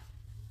gone.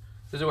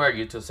 This is where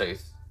Yuto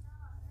says,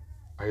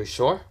 are you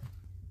sure?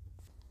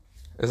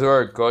 This is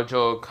where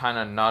Gojo kind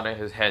of nodded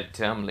his head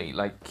dumbly,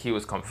 like he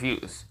was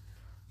confused.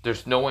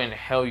 There's no way in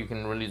hell you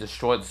can really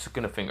destroy the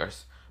Sukuna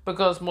fingers,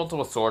 because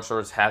multiple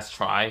sorcerers has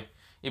tried.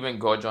 Even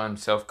Gojo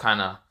himself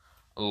kind of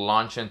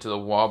launched into the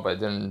wall, but it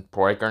didn't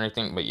break or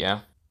anything, but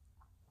yeah.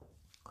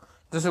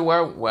 This is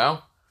where,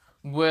 well,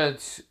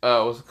 with,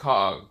 what's it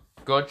called?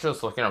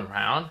 Gojo's looking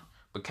around,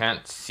 but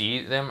can't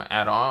see them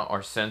at all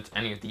or sense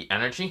any of the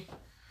energy.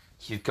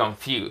 He's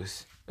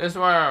confused. This is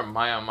where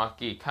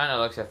Maki kind of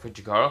looks at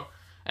Fujikoro,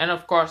 and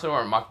of course,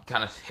 where Maki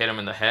kind of hit him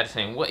in the head,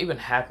 saying, what even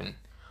happened?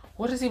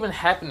 What is even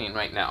happening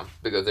right now?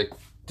 Because they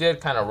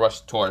did kind of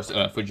rush towards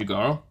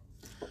Fujikoro.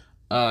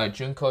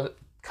 Junko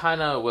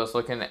kind of was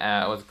looking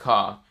at what's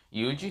called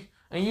Yuji,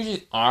 and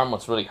Yuji's arm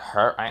was really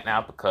hurt right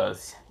now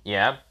because,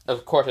 yeah,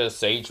 of course the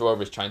Sage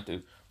Robe is trying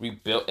to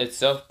rebuild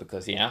itself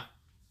because, yeah.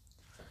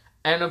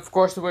 And of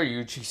course where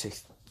Yuji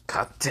says,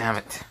 God damn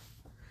it.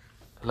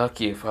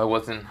 Lucky if I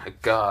wasn't a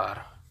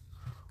god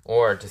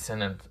or a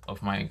descendant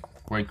of my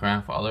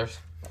great-grandfathers,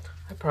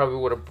 I probably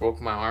would have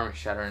broke my arm and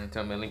shattered it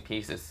into a million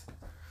pieces.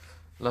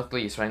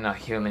 Luckily it's right now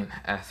healing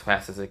as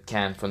fast as it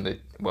can from the,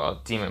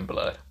 well, demon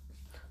blood.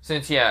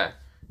 Since, yeah,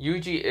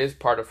 Yuji is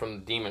part of from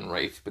the demon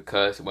race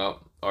because,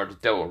 well, or the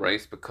devil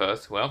race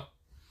because, well,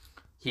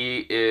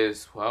 he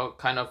is, well,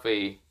 kind of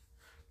a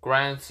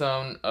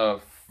grandson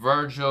of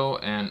Vergil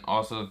and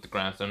also the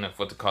grandson of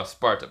what they call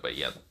Sparta. But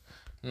yeah,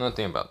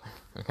 Nothing about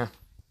that. Okay.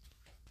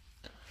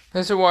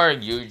 This is where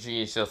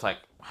Yuji is just like,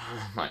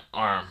 my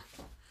arm.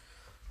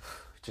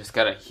 Just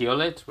gotta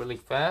heal it really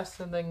fast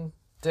and then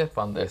dip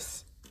on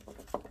this.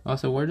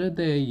 Also, where did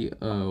they,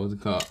 what's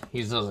it called?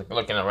 He's just like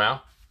looking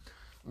around.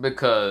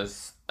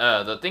 Because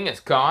the thing is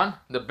gone,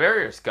 the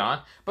barrier is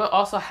gone, but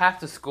also half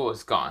the school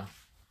is gone.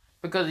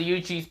 Because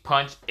Yuji's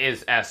punch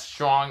is as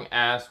strong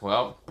as,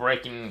 well,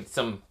 breaking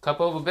some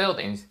couple of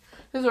buildings.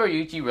 This is where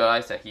Yuji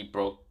realized that he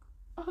broke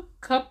a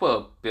couple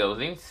of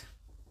buildings.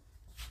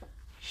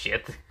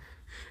 Shit.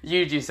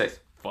 Yuji says,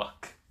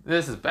 fuck,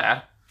 this is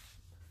bad.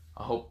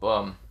 I hope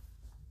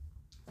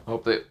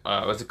that,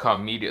 what's it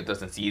called, media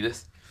doesn't see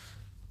this.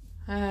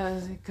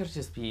 It could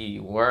just be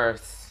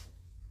worse.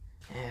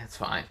 Yeah, it's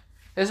fine.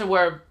 This is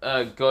where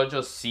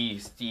Gojo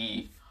sees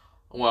the,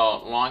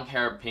 well, long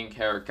hair, pink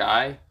hair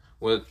guy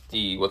with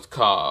the, what's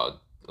called,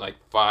 like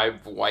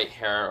 5 white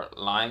hair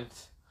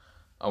lines,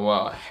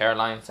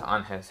 hairlines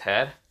on his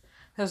head.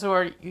 This is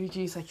where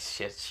Yuji's like,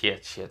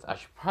 shit, I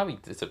should probably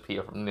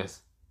disappear from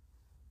this.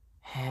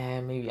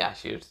 Maybe I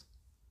should.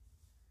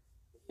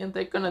 And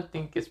they're gonna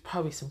think it's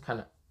probably some kind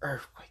of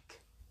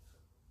earthquake.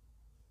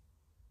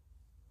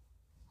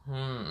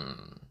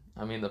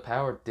 I mean, the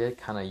power did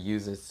kind of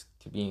use it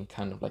to being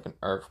kind of like an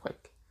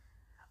earthquake.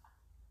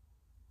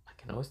 I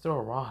can always throw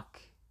a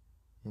rock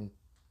and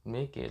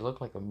make it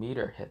look like a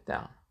meteor hit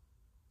down.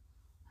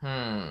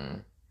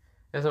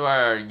 This is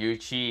where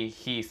Yuji,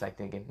 he's like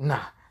thinking,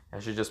 nah, I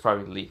should just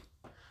probably leave.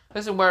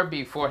 This is where,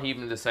 before he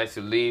even decides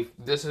to leave,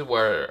 this is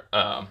where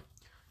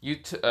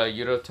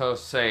Yuruto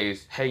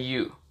says, hey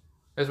you.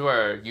 This is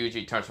where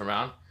Yuji turns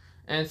around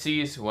and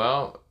sees,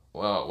 well,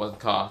 what's it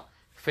called,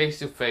 face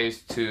to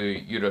face to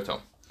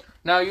Yuruto.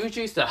 Now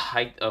Yuji's the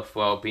height of,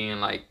 well, being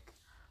like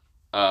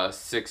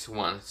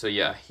 6'1", so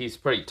yeah, he's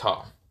pretty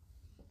tall.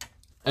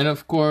 And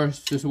of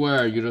course, this is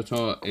where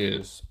Yuruto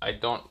is. I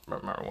don't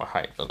remember what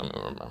height, but let me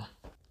remember.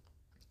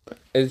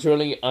 It's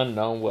really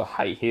unknown what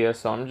height he is,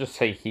 so I'm just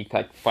saying he's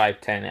like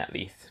 5'10" at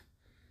least.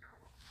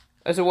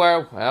 This is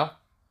where, well,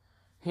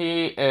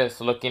 he is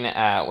looking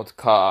at what's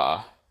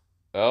called,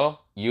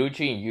 well,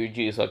 Yuji, and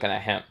Yuji is looking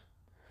at him.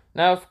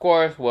 Now, of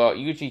course, well,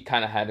 Yuji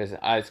kind of had his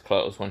eyes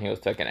closed when he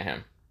was looking at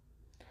him.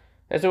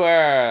 This is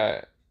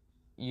where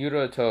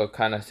Yuruto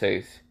kind of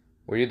says,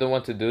 were you the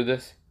one to do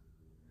this?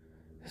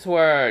 This is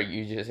where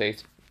Yuji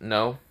says,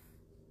 no.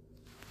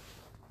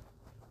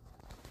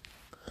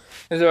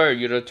 This is where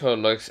Yuruto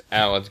looks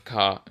at what's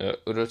called,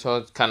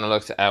 Yuruto kind of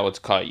looks at what's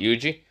called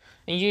Yuji.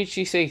 And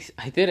Yuji says,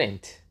 I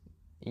didn't.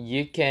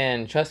 You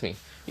can trust me.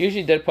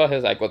 Yuji did put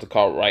his, like, what's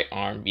called right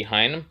arm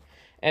behind him.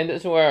 And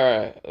this is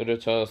where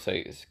Yuruto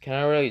says, can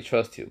I really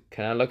trust you?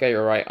 Can I look at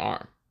your right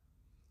arm?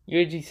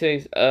 Yuji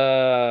says,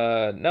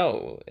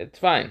 no, it's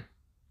fine.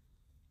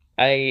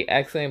 I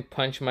accidentally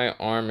punched my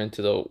arm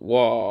into the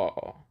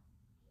wall.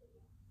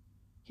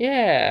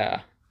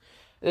 Yeah.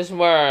 This is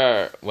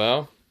where,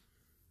 well,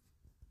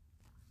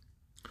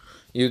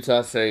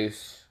 Yuta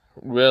says,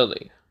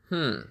 really?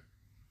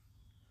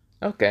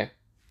 Okay.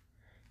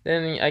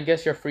 Then I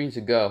guess you're free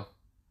to go.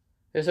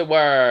 This is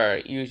where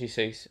Yuji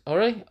says, oh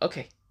really?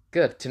 Okay,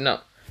 good to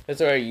know. This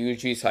is where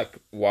Yuji's like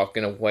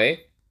walking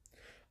away.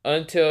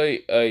 Until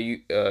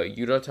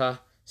Yuruta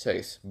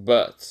says,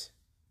 but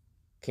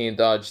can you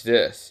dodge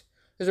this?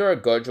 This is where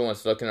Gojo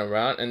was looking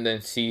around and then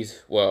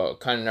sees, well,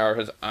 kind of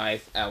narrows his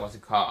eyes at what's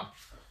it called.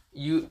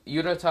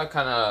 Yuruta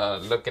kind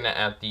of looking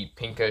at the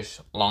pinkish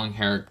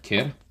long-haired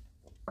kid.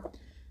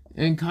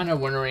 And kind of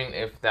wondering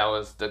if that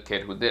was the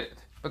kid who did it.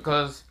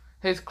 Because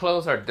his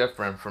clothes are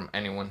different from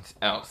anyone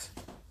else.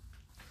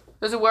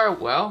 This is where,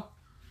 well,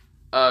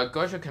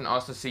 Gojo can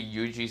also see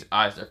Yuji's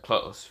eyes are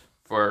closed.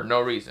 For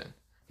no reason.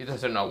 He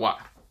doesn't know why.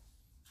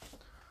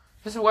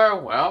 This is where,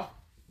 well,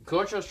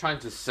 Gojo is trying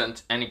to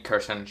sense any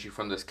curse energy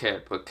from this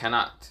kid, but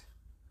cannot.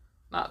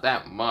 Not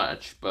that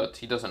much, but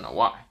he doesn't know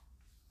why.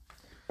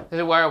 This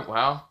is where,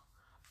 well,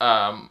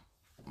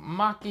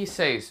 Maki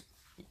says,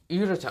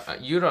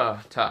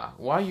 Yuruta,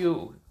 why are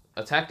you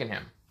attacking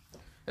him?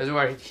 This is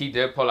where he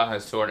did pull out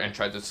his sword and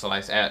tried to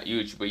slice at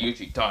Yuji, but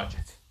Yuji dodged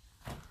it.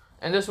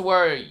 And this is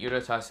where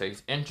Yuruta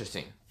says,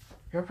 interesting.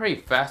 You're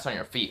pretty fast on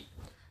your feet.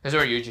 This is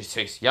where Yuji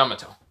says,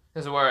 Yamato.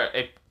 This is where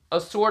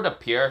a sword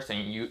appears and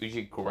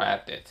Yuji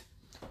grabbed it.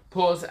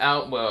 Pulls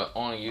out, well,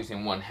 only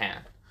using one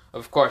hand.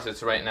 Of course,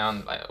 it's right now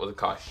in like, what's it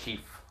called,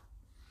 sheath.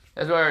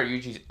 That's where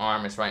Yuji's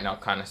arm is right now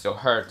kind of still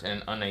hurt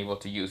and unable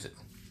to use it.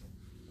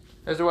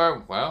 This is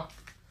where, well,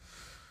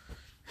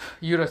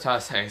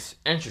 Yuruta says,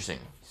 interesting.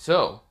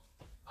 So,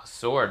 a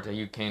sword that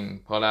you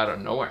can pull out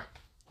of nowhere.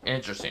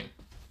 Interesting.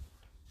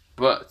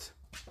 But,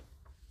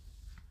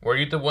 were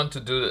you the one to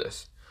do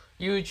this?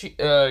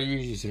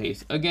 Yuji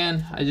says,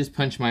 again, I just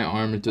punched my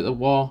arm into the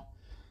wall.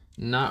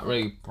 Not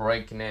really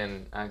breaking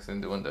in,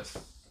 accidentally doing this.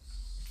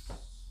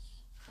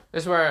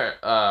 This is where,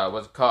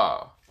 what's it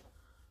called?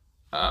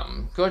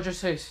 Gojo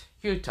says,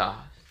 Yuta,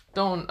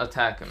 don't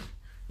attack him.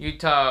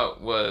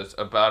 Yuta was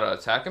about to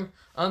attack him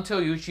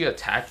until Yuji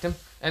attacked him.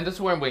 And this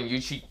is when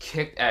Yuji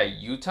kicked at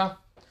Yuta.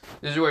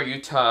 This is where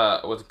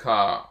Utah was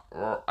called,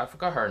 I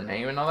forgot her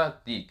name and all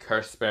that. The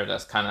cursed spirit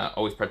that's kind of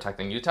always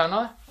protecting Utah and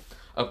all that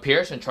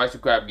appears and tries to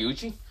grab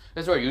Yuji.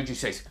 This is where Yuji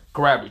says,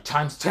 grab it,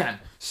 times 10.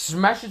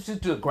 Smashes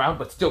it to the ground,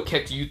 but still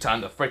kicks Utah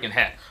in the freaking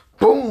head.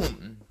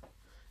 Boom!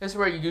 This is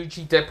where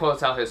Yuji then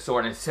pulls out his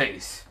sword and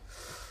says,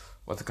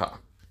 what's it called?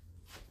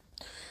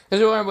 This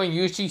is where when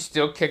Yuji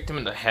still kicked him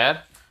in the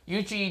head,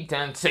 Yuji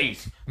then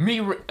says,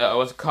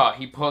 what's it called?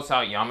 He pulls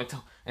out Yamato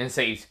and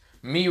says,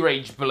 Me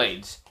Rage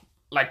Blades.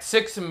 Like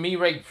 6 Me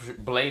Rage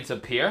Blades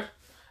appear.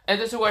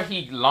 And this is where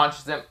he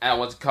launches them at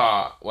what's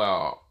called,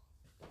 well,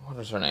 what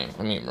is her name?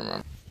 Let me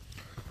remember.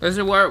 This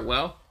is where,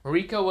 well,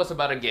 Rika was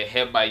about to get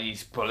hit by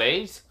these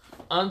blades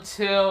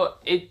until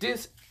it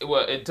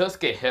does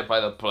get hit by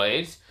the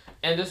blades.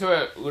 And this is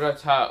where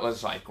Urata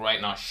was like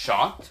right now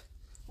shocked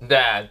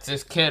that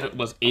this kid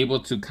was able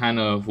to kind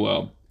of,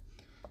 well,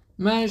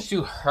 manage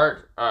to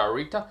hurt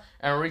Rita.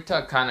 And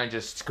Rita kind of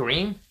just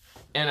screamed.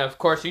 And of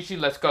course, Yuji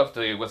lets go of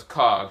the what's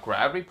called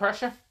gravity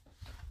pressure.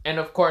 And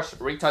of course,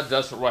 Rita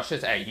does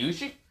rushes at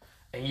Yuji.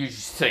 And Yuji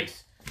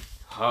says,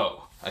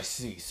 oh, I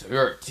see, so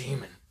you're a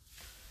demon.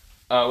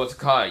 What's it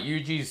called?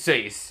 Yuji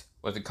says,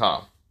 what's it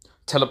called?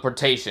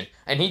 Teleportation.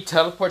 And he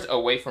teleports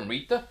away from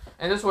Rita.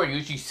 And this is where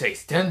Yuji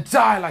says, then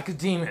die like a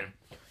demon.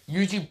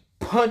 Yuji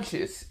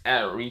punches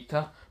at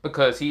Rita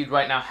because he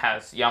right now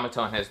has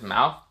Yamato in his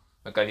mouth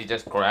because he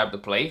just grabbed the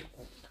blade.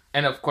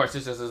 And of course,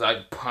 this is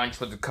like punch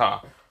what's it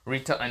called?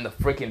 Rita in the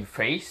freaking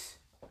face.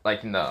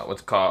 Like in the,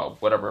 what's it called?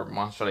 Whatever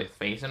monster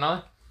face and all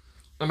that.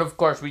 And of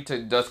course, Rita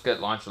does get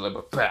launched a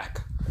little bit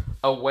back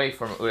away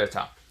from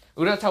Urata.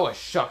 Urata was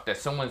shocked that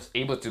someone's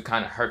able to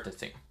kind of hurt the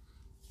thing.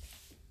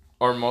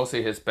 Or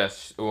mostly his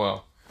best,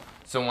 well,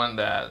 someone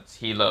that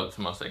he loves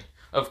mostly.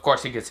 Of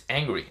course, he gets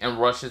angry and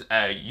rushes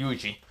at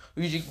Yuji.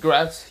 Yuji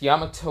grabs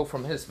Yamato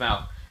from his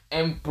mouth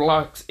and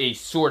blocks a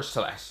sword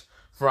slash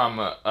from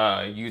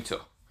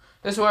Yuto.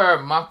 This is where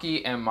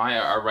Maki and Maya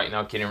are right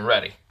now getting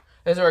ready.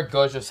 This is where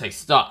Gojo says,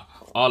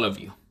 stop, all of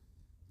you.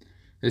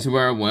 This is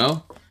where,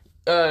 well,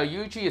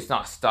 Yuji is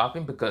not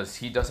stopping because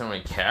he doesn't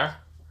really care.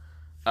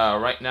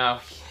 Right now,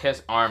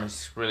 his arm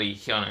is really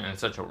healing in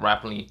such a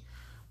rapidly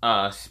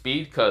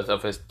speed because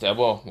of his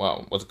devil,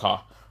 well, what's it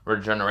called?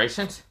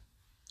 Regenerations.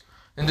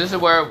 And this is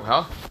where,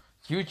 well,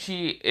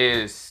 Yuji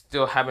is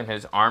still having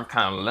his arm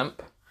kind of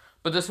limp.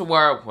 But this is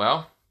where,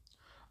 well,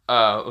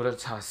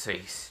 Urata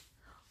says,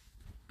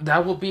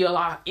 that will be a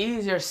lot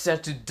easier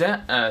said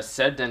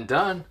than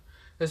done.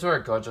 This is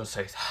where Gojo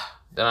says,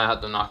 then I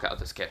have to knock out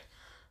this kid.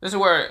 This is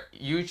where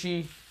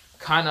Yuji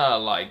kind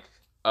of like,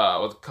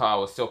 what's it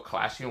called, was still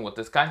clashing with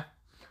this guy.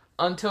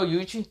 Until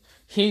Yuji,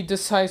 he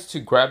decides to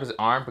grab his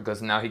arm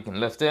because now he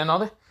can lift it and all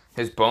that.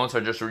 His bones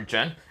are just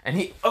regen. And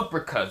he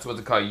uppercuts what's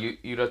it called,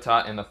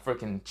 Urata in the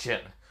freaking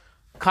chin.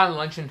 Kind of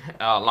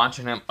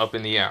launching him up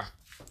in the air.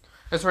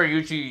 That's where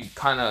Yuji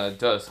kind of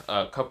does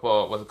a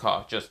couple, what's it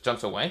called, just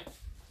jumps away.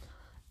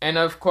 And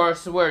of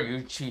course, where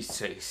Yuji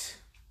says,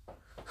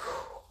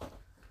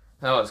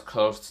 that was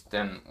close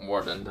than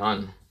more than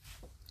done.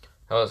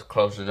 That was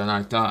closer than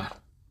I thought.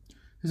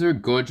 This is where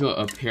Gojo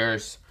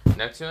appears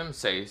next to him and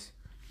says,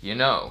 you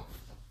know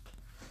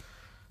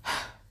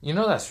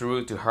that's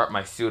rude to hurt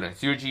my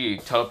students.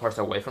 Yuji teleports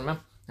away from him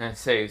and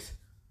says,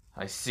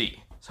 I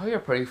see. So you're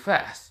pretty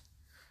fast.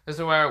 This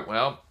is where,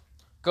 well,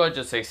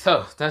 Gojo says,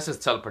 so that's his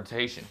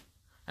teleportation.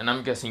 And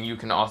I'm guessing you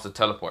can also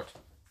teleport.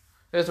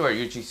 This is where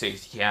Yuji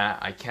says, yeah,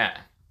 I can.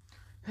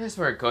 This is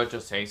where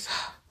Gojo says,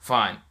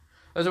 fine.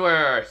 This is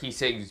where he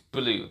says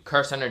blue,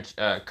 curse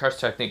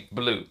technique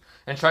blue,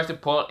 and tries to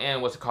pull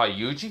in what's called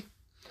Yuji.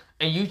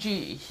 And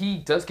Yuji, he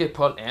does get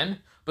pulled in,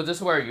 but this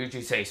is where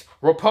Yuji says,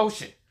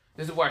 repulsion.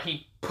 This is where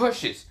he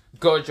pushes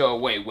Gojo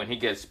away when he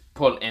gets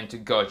pulled into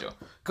Gojo.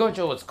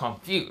 Gojo is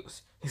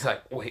confused. He's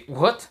like, wait,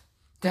 what?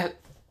 That's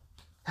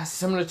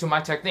similar to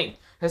my technique.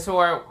 This is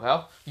where,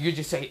 well,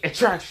 Yuji say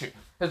attraction.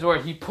 This is where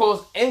he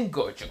pulls in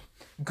Gojo.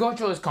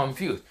 Gojo is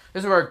confused.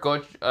 This is where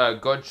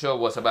Gojo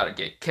was about to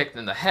get kicked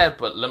in the head,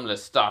 but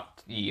Limitless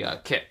stopped the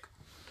kick.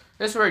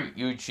 This is where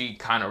Yuji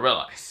kind of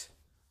realized,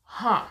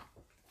 huh,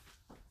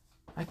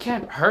 I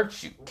can't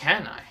hurt you,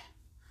 can I?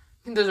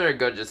 And this is where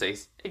Gojo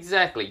says,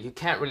 exactly, you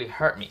can't really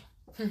hurt me.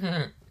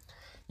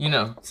 You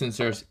know, since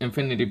there's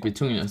infinity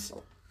between us.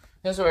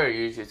 This is where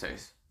Yuji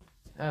says,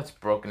 that's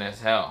broken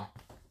as hell.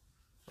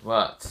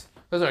 But,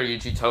 this is where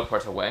Yuji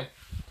teleports away.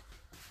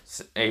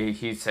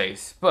 He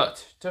says,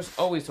 but there's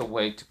always a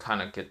way to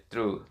kind of get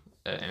through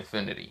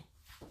infinity.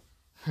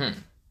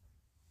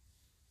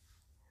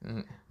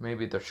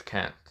 Maybe there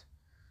can't.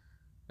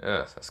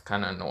 Ugh, that's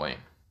kind of annoying.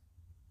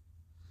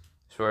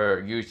 That's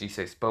where Yuji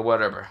says, but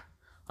whatever.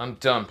 I'm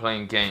done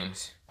playing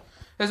games.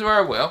 This is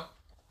where, well,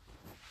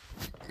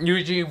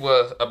 Yuji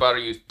was about to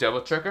use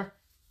Devil Trigger.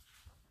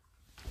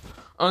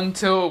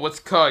 Until what's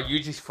called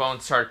Yuji's phone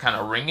started kind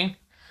of ringing.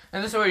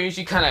 And this is where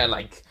Yuji kind of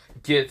like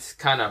gets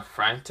kind of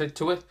frantic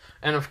to it.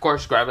 And of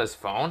course grab his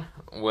phone,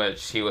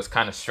 which he was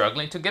kind of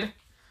struggling to get it.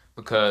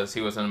 Because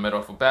he was in the middle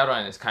of a battle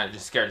and is kind of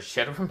just scared the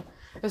shit of him.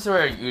 This is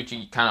where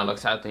Yuji kind of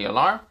looks at the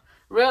alarm.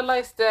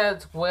 realized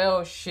that,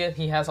 well, shit,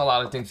 he has a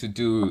lot of things to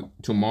do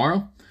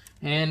tomorrow.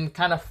 And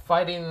kind of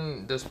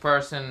fighting this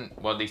person,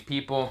 well, these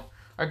people,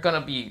 are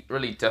gonna be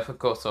really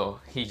difficult. So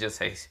he just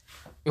says,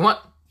 you want,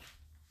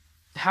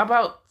 how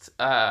about,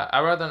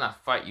 I'd rather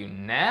not fight you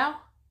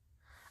now?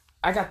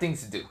 I got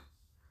things to do.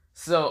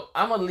 So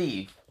I'm gonna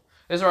leave.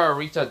 This is where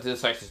Rita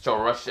decides to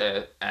rush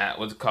at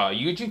what's it called,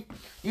 Yuji.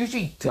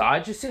 Yuji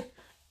dodges it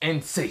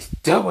and says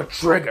double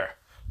trigger.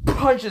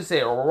 Punches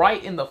it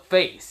right in the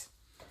face.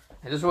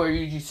 And this is where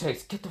Yuji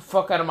says, get the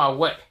fuck out of my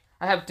way.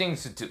 I have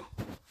things to do.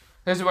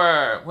 This is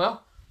where,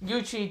 well,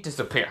 Yuji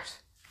disappears.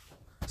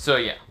 So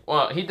yeah,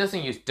 well, he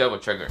doesn't use double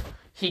trigger.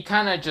 He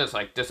kind of just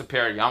like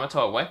disappeared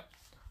Yamato away.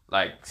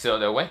 Like,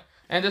 sailed away.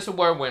 And this is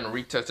where when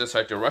Rita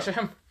decides to rush at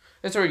him,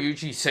 this is where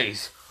Yuji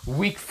says,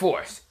 weak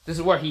force. This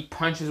is where he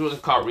punches what's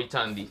called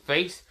Rita in the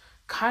face,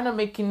 kind of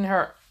making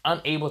her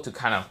unable to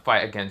kind of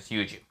fight against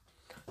Yuji.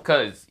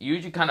 Because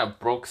Yuji kind of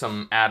broke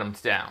some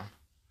atoms down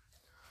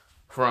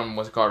from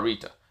what's called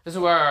Rita. This is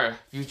where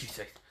Yuji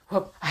says,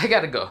 well, I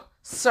gotta go.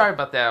 Sorry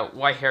about that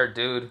white-haired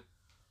dude,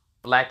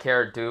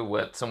 black-haired dude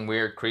with some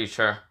weird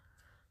creature,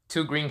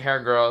 2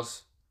 green-haired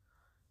girls,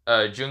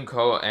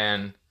 Junko,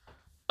 and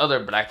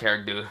other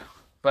black-haired dude.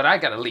 But I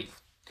gotta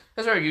leave.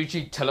 This is where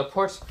Yuji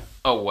teleports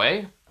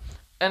away.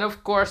 And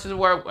of course, this is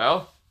where,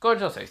 well,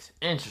 Gojo says,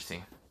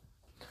 interesting.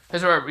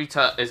 This is where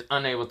Rita is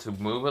unable to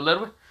move a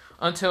little bit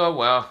until,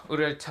 well,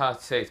 Ureta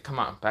says, come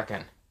on, back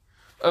in.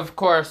 Of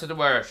course, this is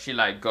where she,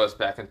 like, goes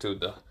back into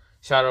the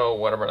shadow or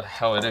whatever the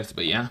hell it is,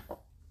 but yeah.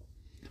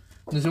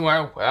 This is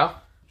where,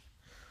 well,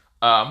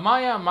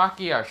 Maya and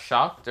Maki are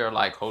shocked. They're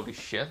like, holy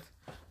shit.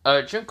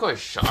 Junko is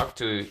shocked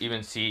to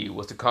even see,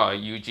 what's it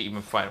called, Yuji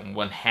even fighting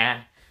one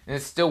hand. And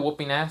it's still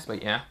whooping ass,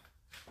 but yeah.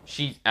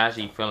 She's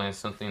actually feeling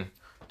something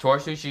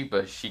towards Yuji,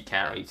 but she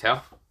can't really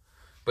tell.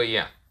 But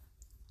yeah.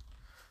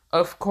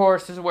 Of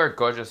course, this is where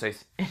Gojo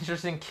says,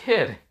 interesting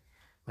kid.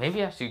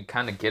 Maybe I should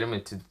kind of get him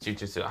into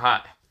Jujutsu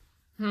High.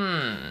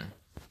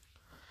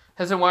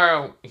 This is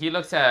where he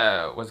looks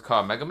at what's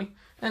called Megumi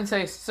and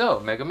says, so,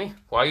 Megumi,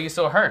 why are you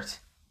so hurt?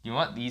 You know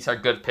what? These are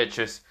good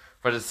pictures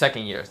for the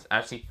second years.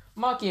 Actually,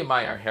 Maki and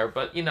Maya are here,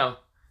 but you know,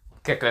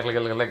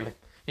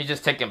 he's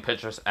just taking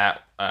pictures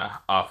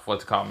of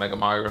what's called Mega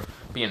Mario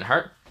being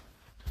hurt.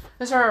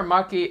 This is where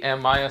Maki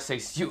and Maya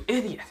says, you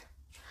idiot.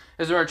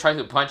 This is where I try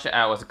to punch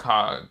at what's it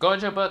called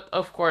Gojo, but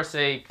of course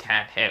they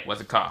can't hit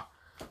what's it called.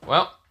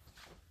 Well,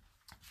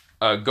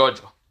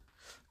 Gojo.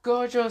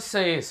 Gojo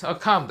says, oh,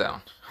 calm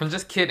down. I'm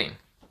just kidding.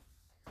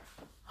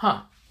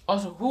 Huh.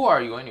 Also, who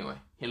are you anyway?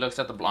 He looks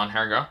at the blonde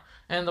hair girl,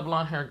 and the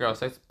blonde hair girl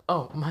says,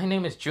 oh, my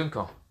name is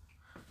Junko.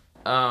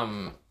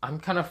 I'm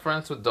kind of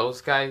friends with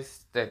those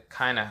guys that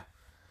kind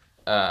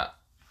of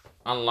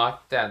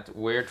unlocked that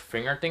weird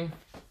finger thing.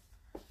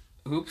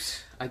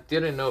 Oops, I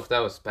didn't know if that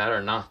was bad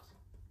or not.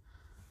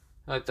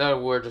 I thought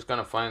we were just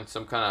gonna find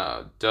some kind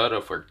of dud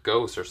of her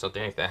ghost or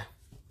something like that.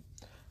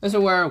 This is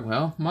where,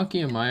 well,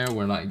 Maki and Maya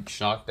were like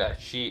shocked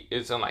that she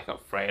isn't like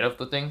afraid of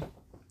the thing.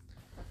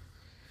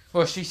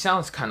 Well, she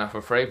sounds kind of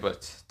afraid,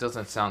 but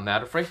doesn't sound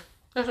that afraid.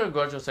 That's what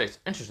Gojo says.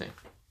 Interesting.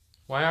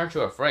 Why aren't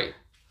you afraid?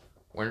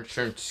 Weren't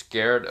you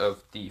scared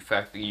of the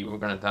fact that you were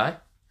gonna die?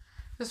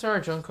 This is where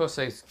Junko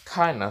says,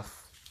 kind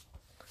of.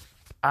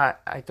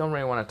 I don't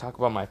really want to talk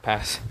about my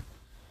past.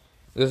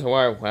 This is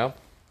where, well,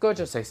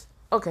 Gojo says,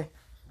 okay.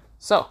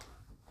 So,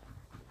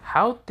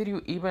 how did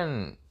you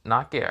even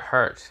not get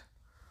hurt?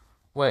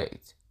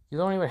 Wait, you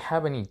don't even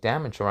have any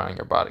damage around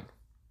your body.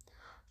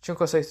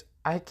 Junko says,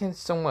 I can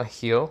somewhat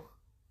heal.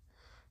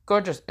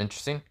 Gojo's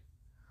interesting.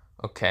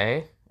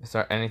 Okay, is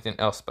there anything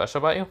else special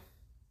about you?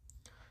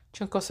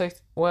 Junko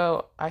says,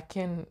 well, I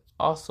can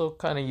also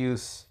kind of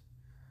use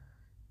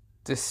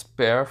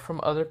despair from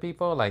other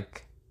people.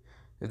 Like,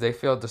 if they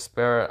feel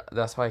despair,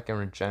 that's why I can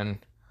regen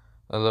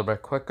a little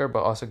bit quicker,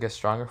 but also get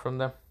stronger from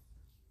them.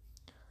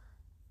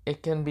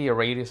 It can be a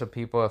radius of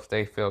people if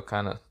they feel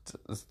kind of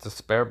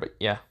despair, but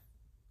yeah.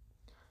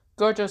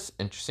 Gojo's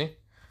interesting.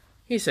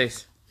 He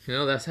says, you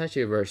know, that's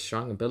actually a very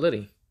strong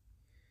ability.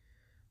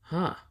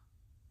 Huh.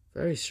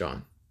 Very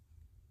strong.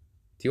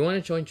 Do you want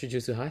to join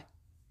Jujutsu High?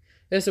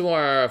 This is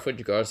where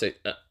Fujigara says,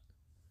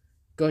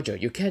 Gojo,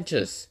 you can't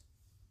just...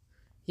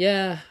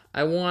 Yeah,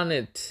 I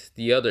wanted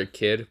the other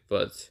kid,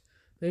 but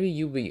maybe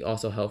you'd be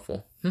also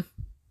helpful.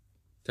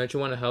 Don't you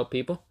want to help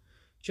people?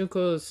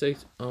 Junko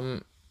says,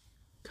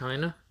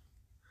 kinda.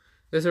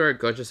 This is where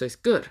Gojo says,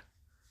 good.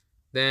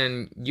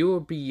 Then you will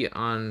be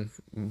on,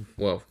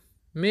 well,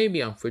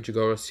 maybe on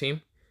Fujigara's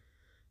team.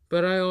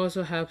 But I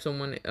also have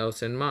someone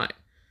else in mind.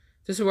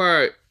 This is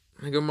where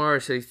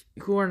Gamara says,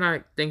 you are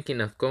not thinking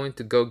of going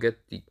to go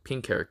get the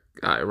pink hair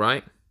guy,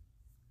 right?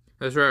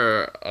 This is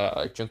where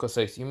Junko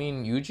says, you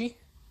mean Yuji?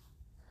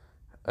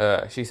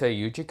 She said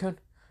Yuji-kun?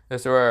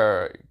 That's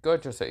where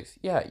Gojo says,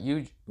 yeah,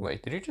 Yuji.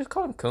 Wait, did you just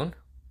call him kun?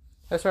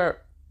 That's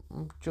where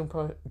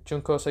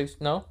Junko says,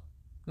 no,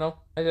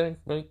 I didn't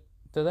really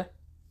do that.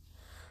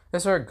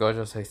 That's where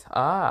Gojo says,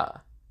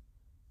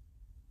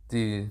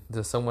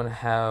 does someone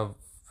have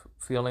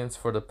feelings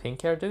for the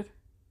pink hair dude?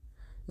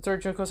 That's where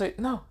Junko says,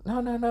 no.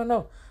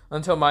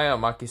 Until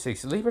Maki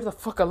says, leave her the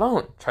fuck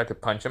alone. Tried to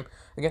punch him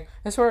again.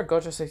 That's where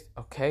Gojo says,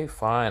 okay,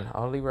 fine,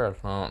 I'll leave her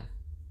alone.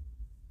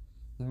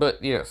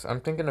 But yes,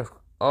 I'm thinking of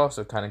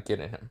also kind of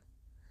getting him.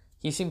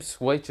 He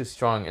seems way too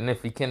strong, and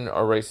if he can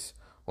erase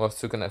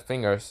Sukuna's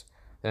fingers,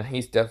 then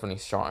he's definitely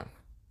strong.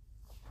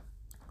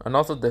 And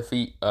also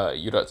defeat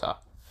Yurata.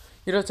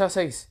 Yurata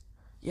says,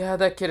 yeah,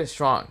 that kid is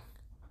strong,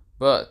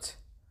 but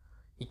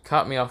he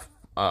caught me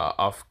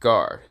off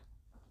guard.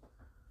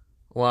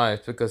 Why?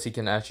 It's because he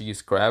can actually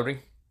use gravity.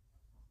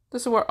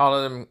 This is where all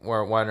of them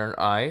were widening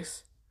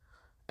eyes.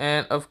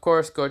 And of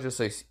course, Gojo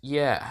says,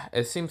 yeah,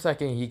 it seems like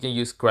he can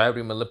use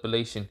gravity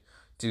manipulation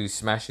to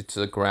smash it to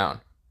the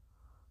ground.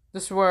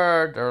 This is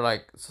where they're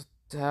like, so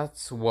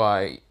that's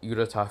why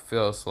Yurata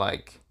feels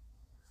like,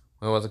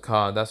 what was it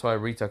called? That's why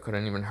Rita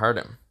couldn't even hurt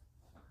him.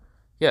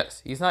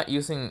 Yes, he's not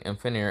using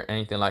Infinity or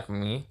anything like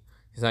me.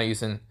 He's not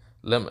using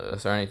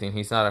Limitless or anything.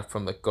 He's not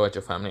from the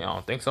Gojo family, I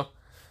don't think so.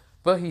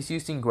 But he's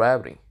using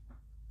gravity.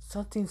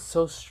 Something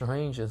so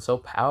strange and so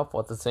powerful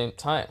at the same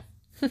time.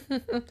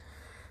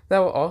 That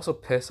will also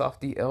piss off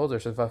the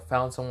elders if I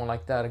found someone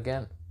like that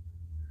again.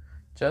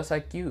 Just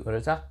like you,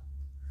 Urata.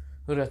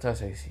 Urata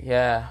says,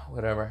 yeah,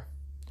 whatever.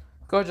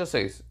 Gojo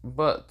says,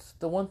 but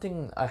the one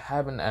thing I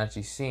haven't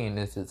actually seen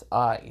is his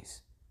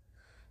eyes.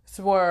 This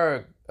is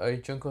where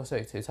Junko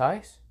says, his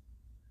eyes?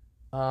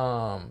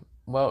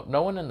 Well,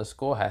 no one in the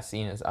school has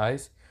seen his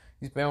eyes.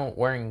 He's been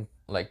wearing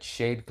like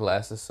shade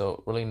glasses,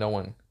 so really no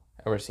one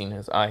ever seen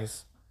his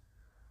eyes.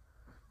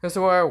 This is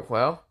where,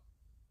 well,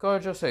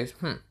 Gojo says,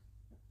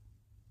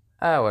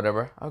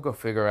 whatever. I'll go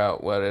figure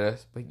out what it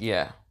is. But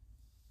yeah.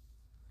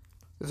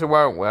 This is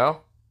where,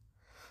 well,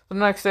 the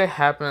next day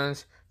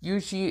happens.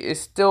 Yuji is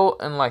still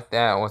in like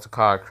that, what's it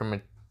called,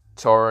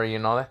 crematory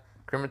and all that.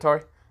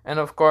 Crematory. And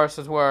of course,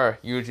 this is where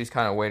Yuji's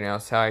kind of waiting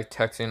outside,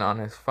 texting on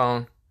his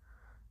phone.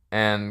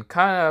 And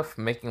kind of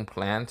making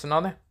plans and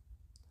all that.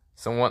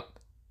 Somewhat.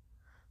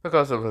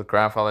 Because of his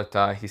grandfather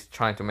died, he's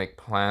trying to make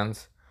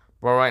plans.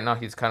 But right now,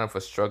 he's kind of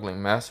a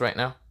struggling mess right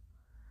now.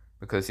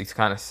 Because he's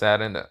kind of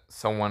saddened that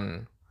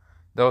someone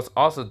that was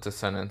also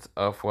descendants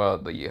of, well,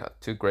 the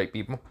two great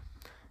people,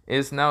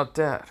 is now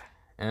dead.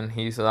 And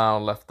he's now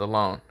left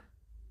alone.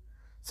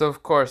 So,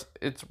 of course,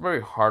 it's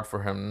very hard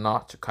for him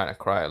not to kind of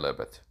cry a little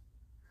bit.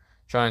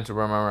 Trying to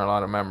remember a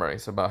lot of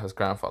memories about his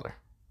grandfather.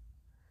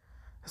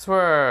 That's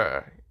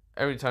where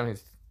every time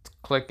he's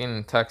clicking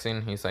and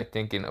texting, he's like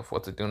thinking of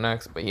what to do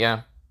next. But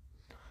yeah.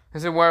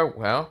 Is it where,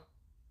 well,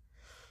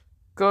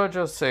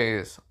 Gojo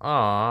says,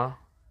 aw,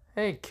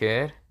 hey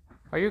kid,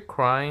 are you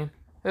crying?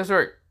 This is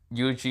where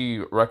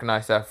Yuji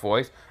recognizes that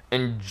voice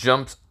and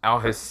jumps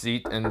out his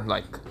seat and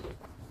like.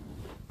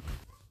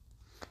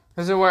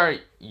 This is where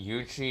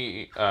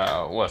Yuji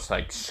was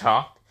like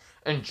shocked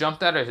and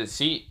jumped out of his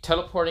seat,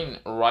 teleporting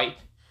right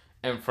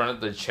in front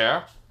of the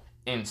chair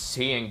and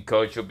seeing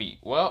Gojo be,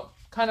 well,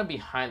 kind of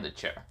behind the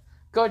chair.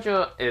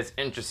 Gojo is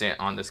interested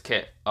on this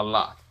kid a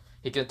lot.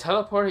 He can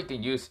teleport, he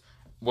can use,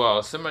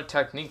 well, similar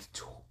techniques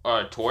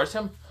towards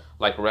him,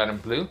 like red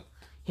and blue.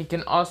 He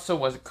can also,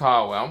 what's it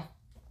called, well,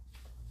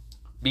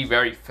 be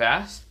very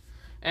fast.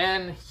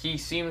 And he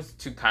seems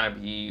to kind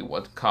of be,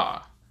 what's it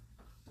called,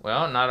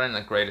 well, not in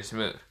the greatest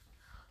mood.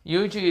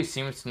 Yuji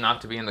seems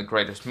not to be in the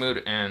greatest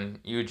mood,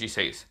 and Yuji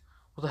says,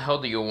 what the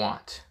hell do you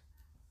want?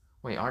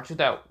 Wait, aren't you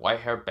that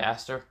white-haired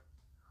bastard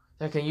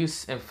that can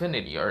use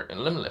Infinity or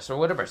Limitless or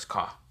whatever it's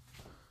called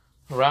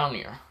around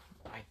here?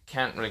 I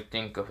can't really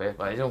think of it,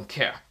 but I don't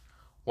care.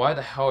 Why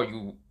the hell are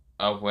you,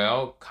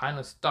 well, kind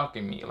of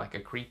stalking me like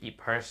a creepy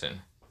person?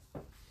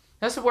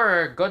 That's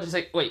where Gojo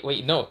says,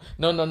 wait, no.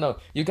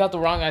 You got the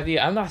wrong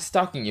idea. I'm not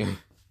stalking you.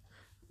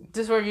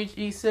 This is where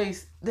Yuji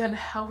says, then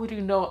how would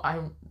you know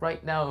I'm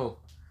right now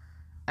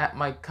at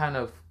my kind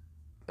of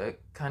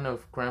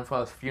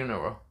grandfather's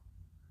funeral?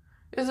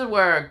 This is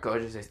where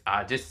Gojo says,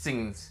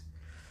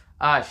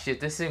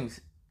 this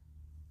seems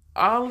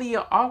oddly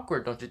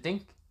awkward, don't you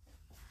think?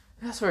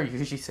 That's where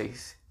Yuji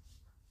says,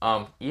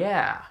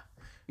 yeah.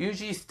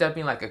 Yuji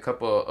stepping like a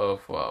couple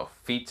of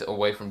feet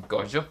away from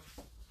Gojo.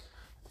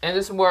 And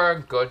this is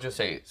where Gojo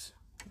says,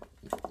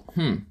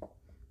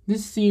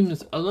 this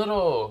seems a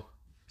little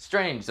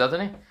strange,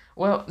 doesn't it?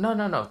 Well,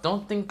 no.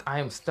 Don't think I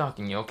am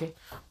stalking you, okay?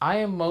 I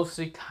am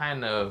mostly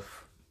kind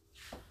of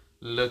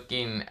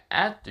looking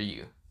after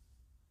you.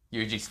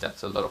 Yuji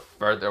steps a little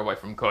further away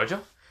from Gojo.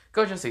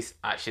 Gojo says,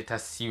 shit,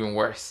 that's even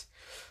worse.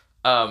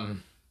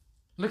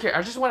 Look here,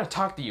 I just want to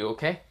talk to you,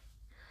 okay?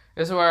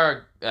 This is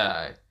where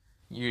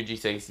Yuji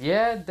says,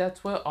 yeah,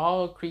 that's what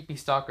all creepy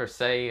stalkers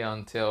say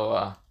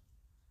until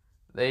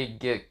they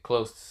get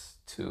close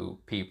to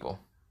people.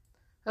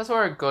 That's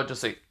where Gojo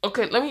says,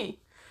 okay, let me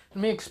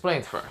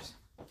explain first.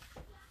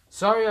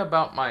 Sorry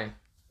about my.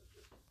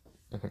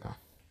 Okay, go.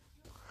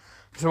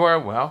 So where,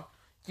 well,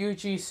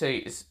 Yuji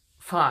says,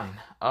 fine,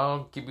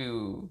 I'll give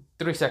you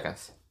 3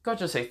 seconds.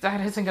 Gojo says,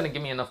 that isn't gonna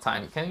give me enough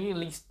time. Can you at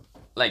least,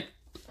 like,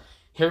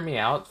 hear me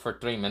out for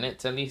 3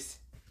 minutes at least?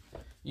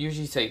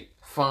 Yuji say,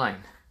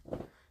 fine.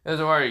 This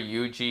is where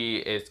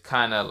Yuji is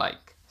kind of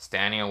like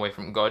standing away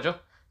from Gojo.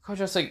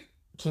 Gojo's like,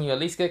 can you at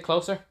least get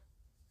closer?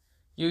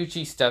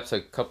 Yuji steps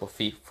a couple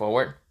feet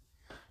forward.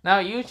 Now,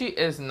 Yuji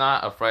is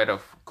not afraid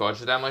of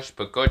Gojo that much,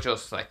 but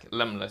Gojo's like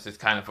limitless is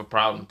kind of a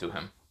problem to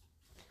him.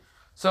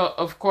 So,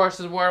 of course,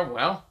 as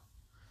well,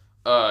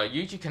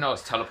 Yuji can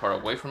always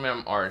teleport away from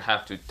him or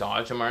have to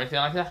dodge him or anything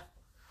like that.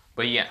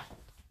 But yeah.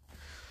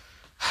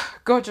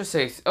 Gojo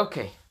says,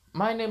 okay,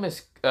 my name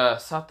is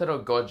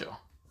Satoru Gojo.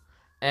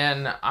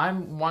 And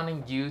I'm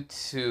wanting you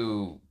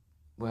to,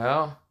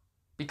 well,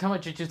 become a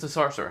Jujutsu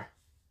sorcerer.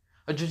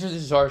 A Jujutsu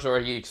sorcerer,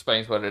 he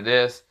explains what it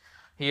is.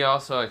 He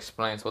also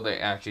explains what they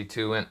actually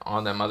do and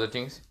all them other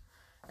things.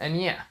 And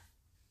yeah.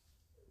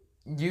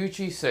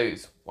 Yuji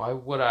says, why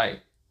would I,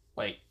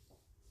 wait.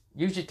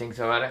 Yuji thinks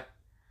about it.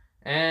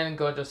 And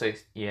Gojo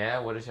says, yeah,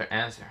 what is your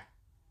answer?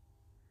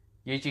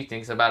 Yuji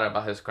thinks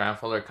about his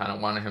grandfather kind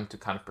of wanting him to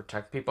kind of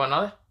protect people and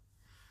all that.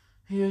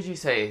 Yuji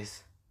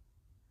says,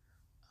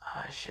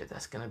 ah, shit,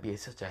 that's gonna be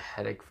such a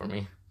headache for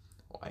me.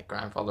 Why,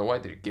 grandfather, why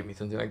did you give me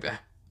something like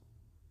that?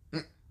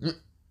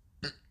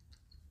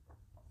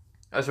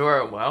 I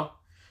swear, well,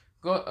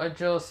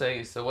 Gojo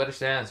says, so what is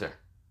the answer?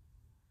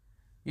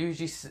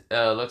 Yuji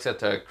looks at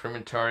the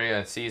crematory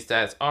and sees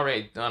that it's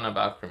already done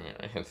about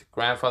his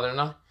grandfather and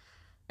all.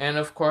 And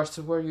of course,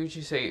 where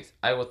Yuji says,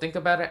 I will think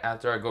about it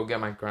after I go get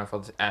my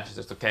grandfather's ashes,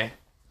 it's okay?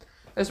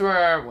 This is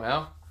where,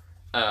 well,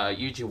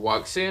 Yuji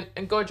walks in,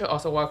 and Gojo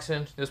also walks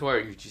in. This is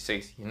where Yuji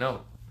says, you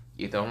know,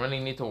 you don't really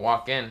need to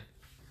walk in.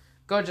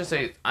 Gojo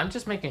says, I'm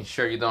just making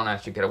sure you don't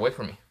actually get away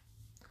from me.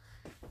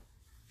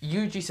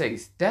 Yuji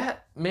says,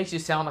 that makes you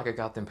sound like a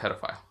goddamn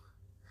pedophile.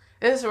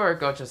 This is where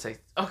Gojo says,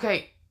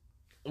 okay,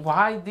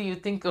 why do you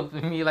think of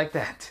me like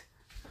that?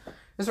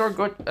 This is where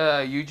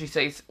Yuji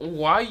says,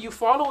 why are you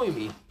following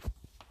me?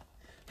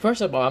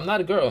 First of all, I'm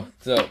not a girl,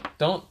 so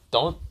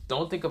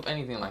don't think of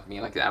anything like me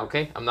like that,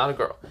 okay? I'm not a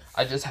girl.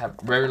 I just have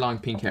very long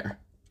pink hair.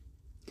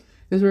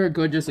 This is where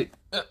Gojo says,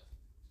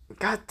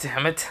 God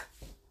damn it.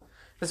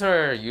 This is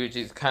where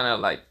Yuji's kind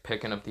of like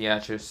picking up the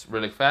ashes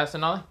really fast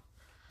and all.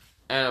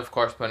 And of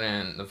course putting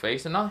it in the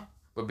face and all.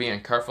 But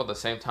being careful at the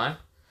same time.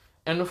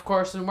 And of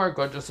course this is where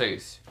Gojo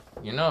says,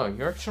 you know,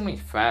 you're extremely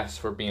fast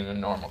for being a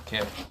normal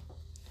kid.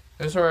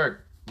 This is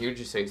where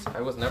Yuji says,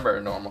 I was never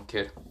a normal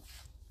kid.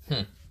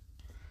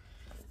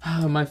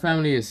 My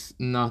family is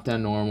not that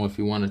normal if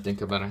you want to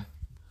think about it.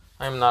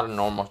 I'm not a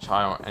normal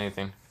child or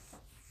anything.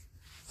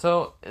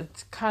 So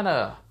it's kind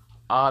of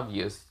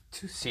obvious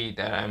to see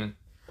that I'm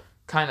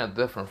kind of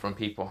different from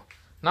people.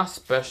 Not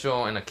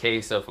special in a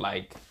case of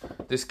like,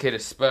 this kid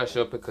is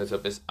special because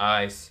of his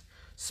eyes,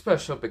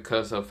 special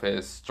because of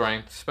his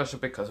strength, special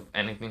because of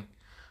anything.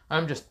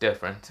 I'm just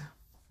different.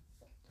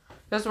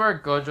 That's where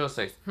Gojo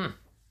says,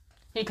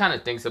 He kind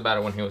of thinks about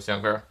it when he was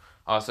younger.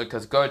 Also,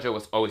 because Gojo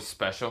was always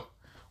special.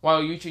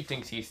 While Yuji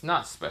thinks he's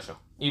not special.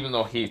 Even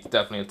though he's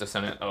definitely a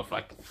descendant of,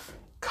 like,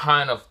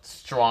 kind of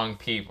strong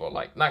people.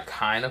 Like, not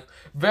kind of,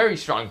 very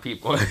strong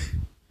people.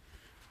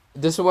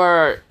 This is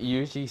where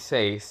Yuji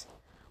says,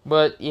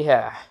 but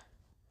yeah.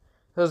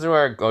 This is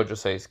where Gojo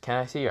says, can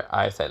I see your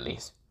eyes at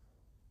least?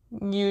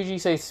 Yuji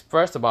says,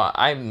 first of all,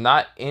 I'm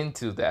not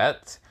into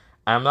that.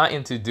 I'm not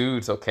into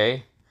dudes,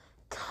 okay?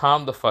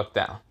 Calm the fuck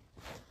down.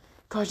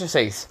 Gojo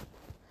says,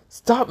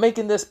 stop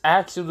making this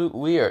absolute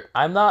weird.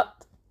 I'm not...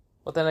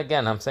 But then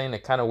again, I'm saying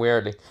it kind of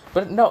weirdly.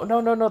 But no,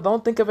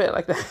 don't think of it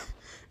like that.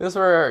 This is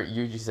where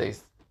Yuji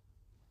says,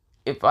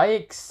 if I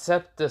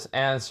accept this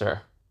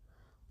answer,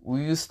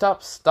 will you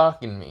stop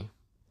stalking me?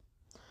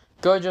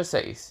 Gojo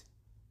says,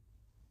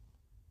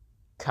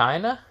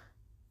 kinda?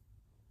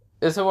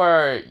 This is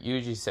where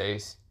Yuji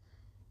says,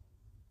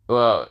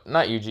 well,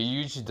 not Yuji.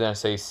 Yuji then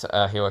says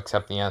he'll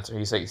accept the answer.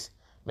 He says,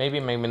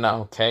 maybe not,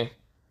 okay?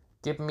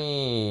 Give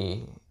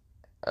me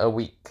a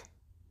week.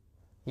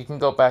 You can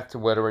go back to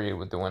whatever you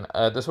were doing.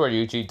 This is where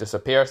Yuji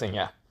disappears, and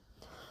yeah.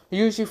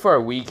 Yuji for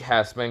a week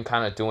has been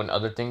kind of doing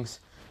other things.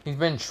 He's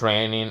been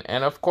training,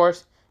 and of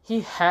course, he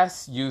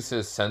has used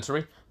his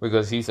sensory,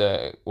 because he's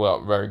a,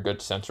 well, very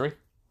good sensory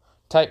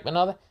type and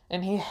all that.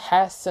 And he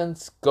has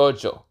sensed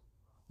Gojo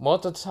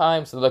multiple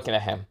times looking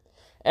at him.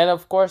 And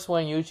of course,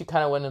 when Yuji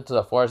kind of went into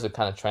the forest to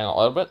kind of train a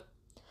little bit,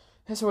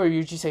 this is where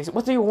Yuji says,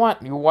 what do you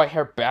want, you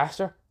white-haired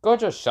bastard?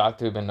 Gojo's shocked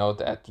to even know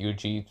that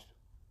Yuji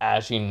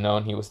actually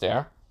known he was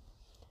there.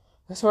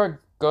 This is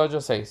where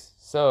Gojo says,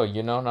 so,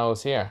 you know I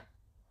was here.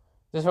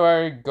 This is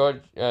where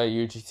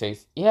Yuji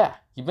says, yeah,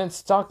 you've been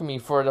stalking me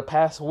for the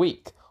past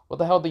week. What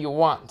the hell do you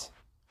want?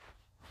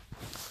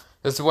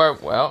 This is where,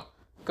 well,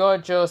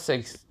 Gojo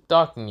says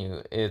stalking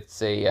you.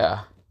 It's a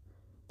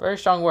very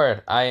strong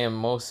word. I am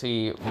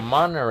mostly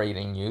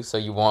monitoring you so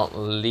you won't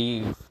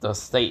leave the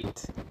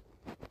state.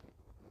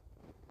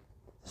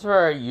 This is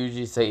where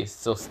Yuji says,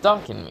 so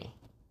stalking me.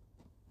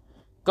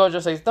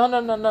 Gojo says,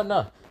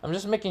 no. I'm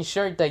just making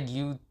sure that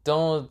you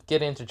don't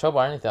get into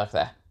trouble or anything like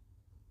that.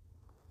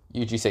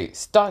 Yuji says,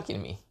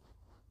 stalking me.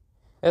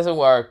 This is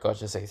where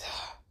Gojo says,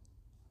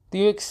 do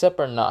you accept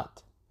or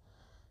not?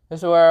 This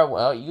is where,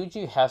 well,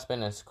 Yuji has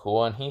been in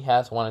school and he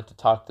has wanted to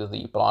talk to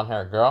the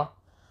blonde-haired girl,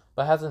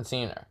 but hasn't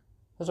seen her.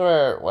 This is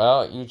where,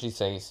 well, Yuji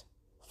says,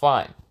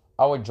 fine,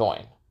 I will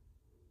join.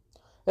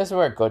 This is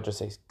where Gojo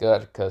says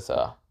good, because,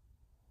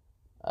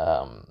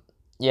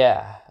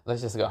 yeah,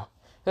 let's just go.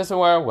 This is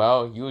where,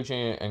 well,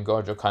 Yuji and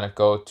Gojo kind of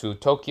go to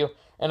Tokyo,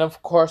 and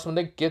of course, when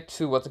they get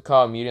to what's it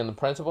called, meeting the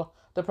principal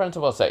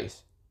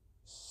says,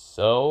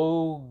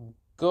 "So,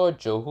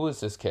 Gojo, who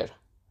is this kid?"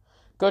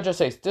 Gojo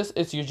says, "This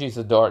is Yuji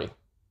Itadori."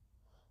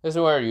 This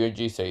is where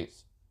Yuji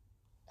says,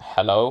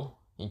 "Hello."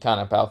 He kind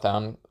of bows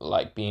down,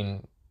 like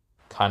being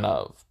kind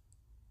of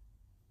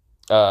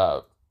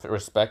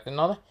respect and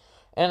all that.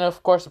 And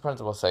of course, the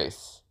principal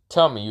says,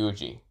 "Tell me,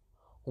 Yuji,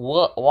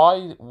 what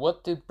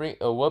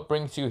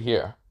brings you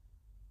here?"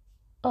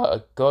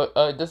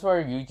 This is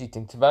where Yuji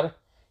thinks about it.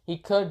 He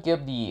could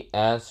give the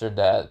answer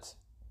that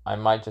I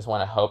might just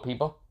want to help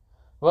people,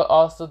 but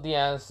also the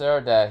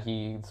answer that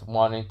he's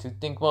wanting to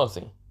think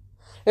mostly.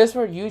 This is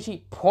where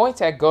Yuji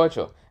points at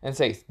Gojo and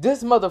says,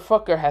 "This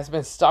motherfucker has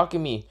been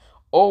stalking me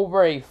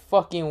over a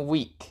fucking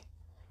week.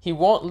 He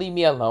won't leave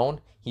me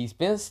alone. He's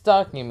been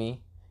stalking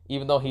me,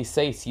 even though he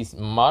says he's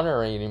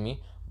moderating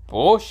me.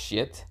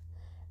 Bullshit."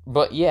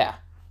 But yeah,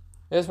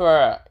 this is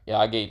where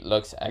Yagi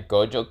looks at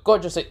Gojo.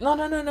 Gojo says, No.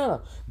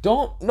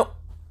 Don't, no.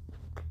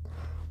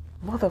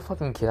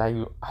 Motherfucking kid,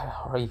 I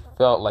already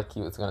felt like he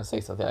was going to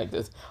say something like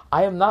this.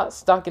 I am not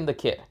stalking the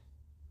kid.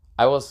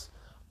 I was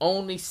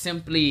only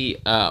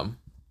simply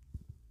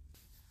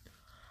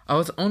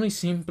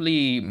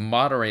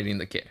moderating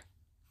the kid.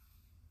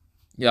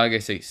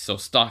 Yagi says, "So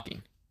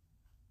stalking."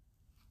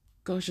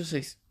 Gojo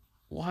says,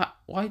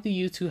 Why do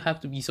you two have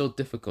to be so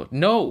difficult?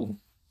 No!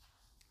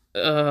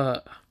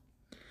 This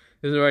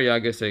is where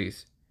Yaga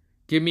says,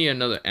 "Give me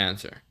another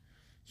answer."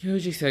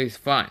 Yuji says,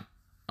 "Fine.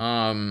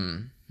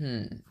 I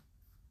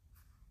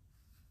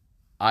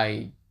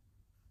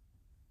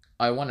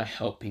want to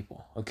help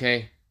people,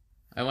 okay?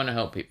 I want to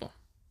help people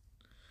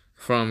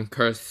from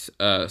cursed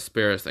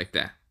spirits like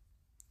that.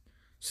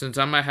 Since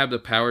I might have the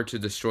power to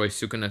destroy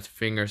Sukuna's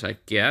fingers, I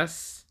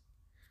guess.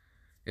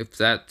 If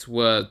that's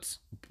what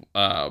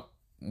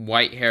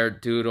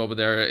white-haired dude over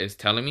there is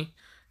telling me,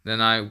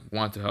 then I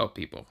want to help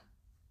people.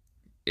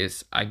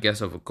 Is, I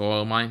guess, of a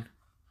goal of mine.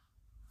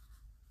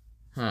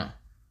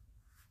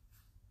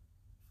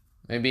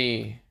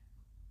 Maybe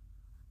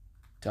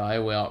die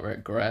without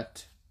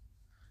regret."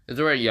 This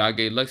is where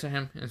Yage looks at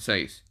him and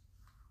says,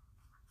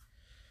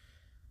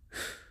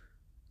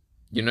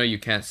 "You know you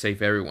can't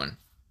save everyone."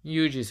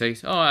 Yuji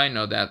says, "Oh, I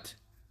know that.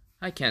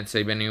 I can't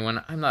save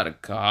anyone. I'm not a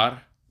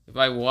god. If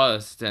I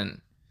was,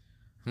 then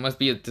I must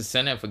be a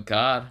descendant of a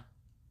god.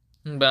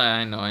 But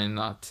I know I'm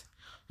not."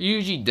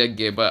 Yuji did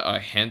give a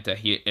hint that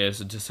he is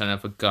a descendant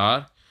of a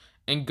god,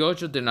 and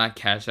Gojo did not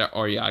catch that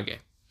or Yage.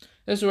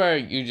 This is where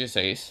Yuji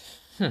says,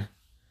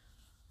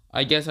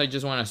 "I guess I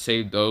just want to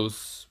save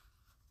those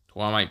who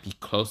might be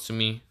close to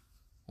me,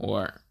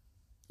 or,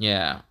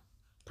 yeah,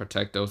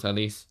 protect those at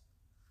least.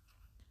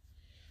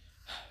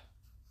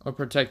 Or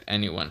protect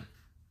anyone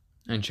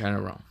in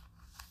general."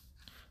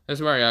 This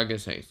is where Yage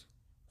says,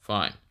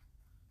 "Fine.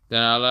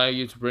 Then I'll allow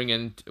you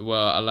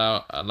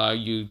to allow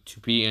you to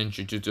be in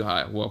Jujutsu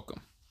High.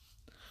 Welcome."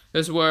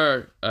 This is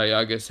where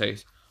Yage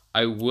says,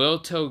 I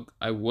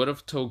would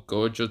have told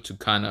Gojo to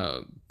kind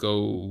of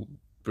go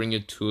bring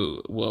it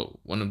to,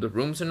 one of the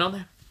rooms and all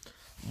that.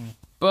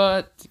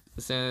 But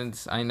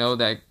since I know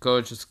that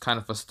Gojo's kind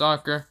of a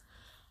stalker,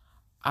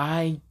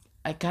 I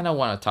kind of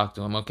want to talk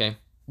to him, okay?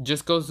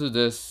 Just go to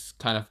this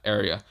kind of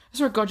area. This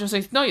is where Gojo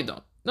says, "No, you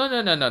don't.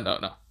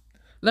 No.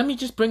 Let me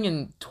just bring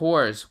him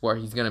towards where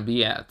he's going to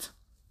be at."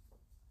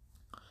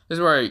 This is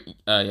where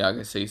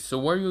Yaga says, "So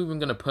where are you even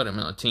going to put him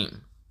in a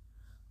team?"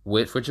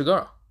 "With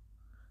Fuchiguro."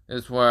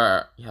 This is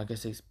where Yaga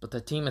says, "But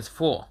the team is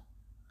full."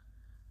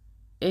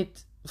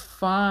 "It's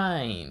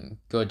fine,"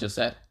 Gojo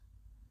said.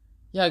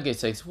 Yaga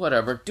says,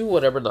 "Whatever, do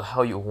whatever the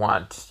hell you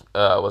want."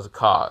 What's it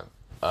called?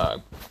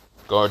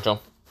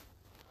 Gojo.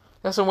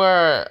 This is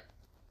where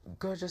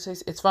Gojo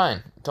says, "It's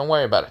fine. Don't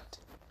worry about it."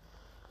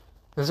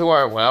 This is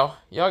where,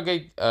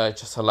 Yage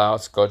just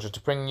allows Gojo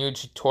to bring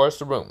Yuji towards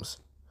the rooms.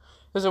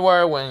 This is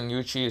where when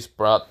Yuji is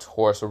brought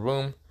towards a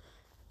room,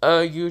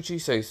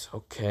 Yuji says,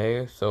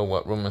 "Okay, so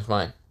what room is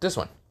mine?" "This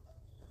one."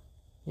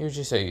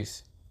 Yuji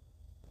says,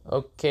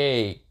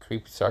 "Okay,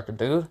 creepy stalker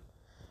dude.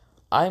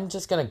 I'm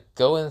just gonna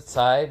go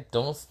inside.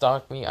 Don't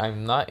stalk me.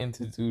 I'm not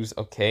into dudes,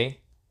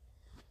 okay?"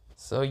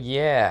 So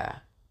yeah.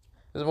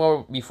 This is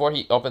where, before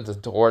he opens the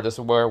door, this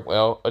is where,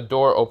 a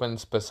door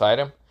opens beside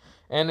him.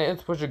 And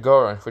it's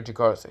Fuchiguro, and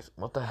Fuchiguro says,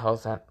 "What the hell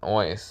is that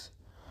noise?"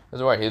 This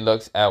is where he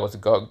looks at what's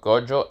it called,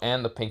 Gojo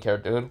and the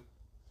pink-haired dude.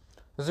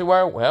 This is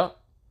where,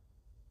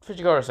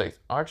 Fuchiguro says,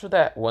 "Aren't you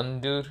that one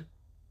dude?"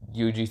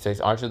 Yuji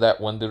says, "Aren't you that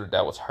one dude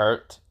that was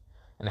hurt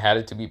and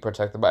had to be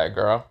protected by a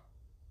girl?"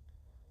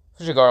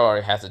 Fuchiguro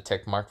already has a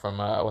tick mark from,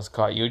 what's it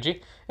called,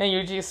 Yuji, and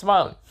Yuji is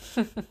smiling.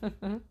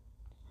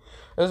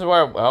 This is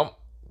where,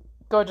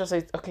 Gojo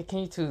says, "Okay, can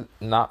you two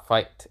not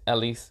fight, at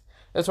least?"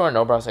 This is where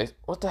Nobara says,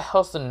 "What the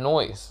hell's the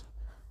noise?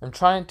 I'm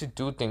trying to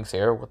do things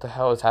here. What the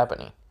hell is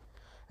happening?"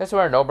 This is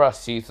where Nobara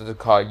sees the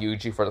call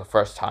Yuji for the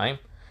first time.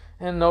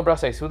 And Nobara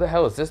says, "Who the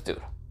hell is this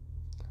dude?"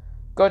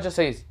 Gojo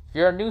says,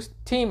 "You're a new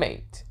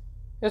teammate."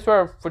 This is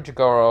where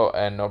Fujigoro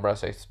and Nobara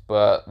says,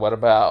 but what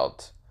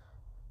about...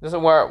 This is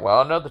where,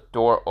 well, another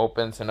door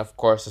opens, and of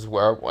course this is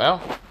where,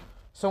 well,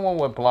 someone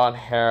with blonde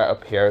hair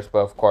appears, but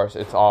of course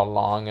it's all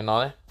long and all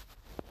that.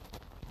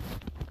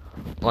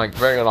 Like,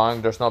 very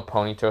long, there's no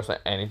ponytails or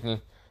anything.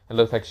 It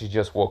looks like she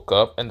just woke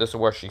up, and this is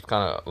where she's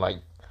kind of, like,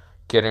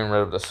 getting rid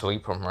of the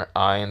sleep from her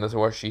eye, and this is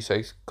where she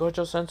says,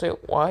 Gojo-sensei,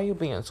 why are you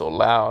being so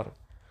loud?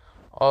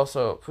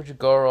 Also,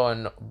 Fujigoro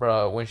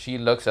and when she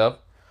looks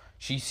up,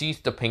 she sees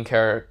the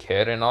pink-haired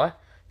kid and all that,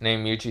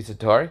 named Yuji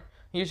Itadori.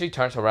 Yuji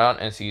turns around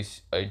and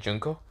sees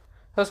Junko.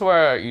 That's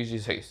where Yuji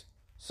says,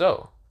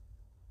 so,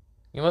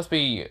 you must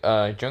be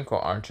Junko,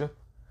 aren't you?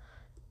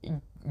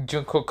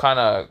 Junko kind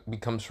of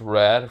becomes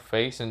red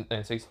face and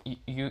says,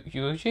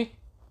 Yuji?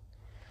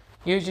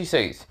 Yuji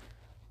says,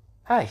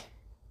 hi.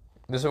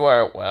 This is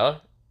where,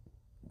 well,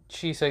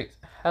 she says,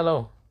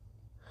 hello.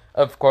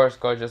 Of course,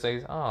 Gojo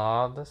says,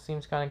 aw, this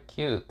seems kind of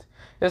cute.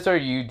 This is where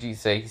Yuji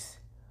says,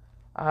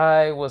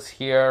 I was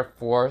here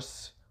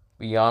forced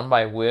beyond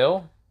my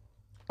will.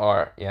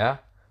 Or, yeah,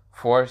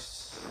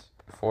 forced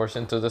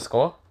into the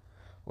school.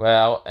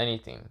 Well,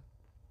 anything.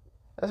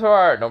 That's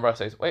where Nobara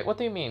says, wait, what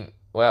do you mean?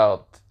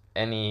 Well,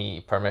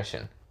 any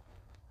permission.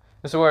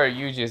 This is where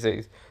Yuji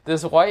says,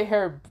 this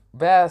white-haired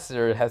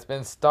bastard has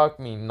been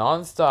stalking me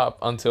non-stop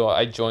until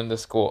I joined the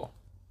school.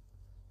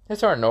 This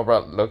is where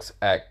Nobara looks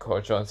at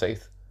Gojo and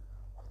says,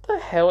 what the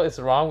hell is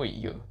wrong with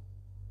you?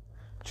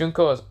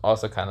 Junko is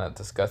also kind of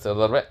disgusted a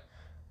little bit.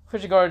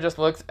 Fujigoro just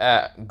looks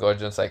at Gojo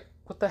and is like,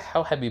 what the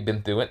hell have you been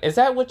doing? Is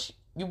that what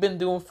you've been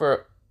doing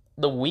for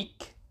the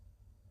week?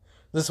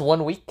 This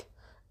 1 week?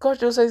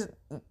 Gojo says,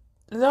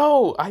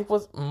 no, I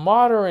was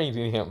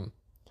moderating him.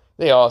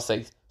 They all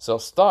say, so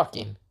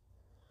stalking.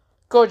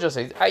 Gojo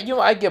says,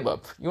 I give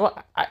up.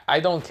 I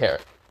don't care.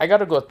 I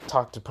gotta go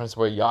talk to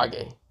Principal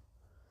Yage.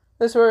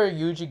 This is where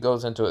Yuji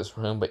goes into his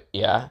room, but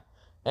yeah.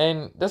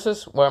 And this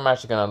is where I'm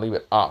actually gonna leave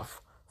it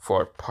off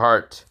for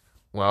part,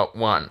 well,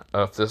 1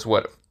 of this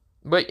what if.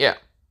 But yeah.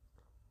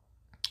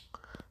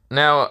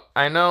 Now,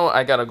 I know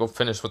I gotta go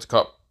finish what's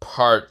called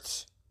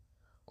parts.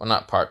 Well,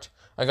 not part.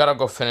 I gotta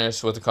go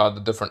finish what's called the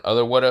different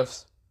other what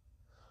ifs.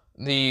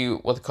 The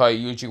what's called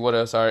Yuji what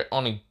ifs are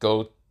only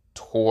go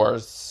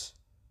towards,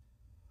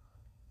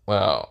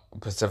 well,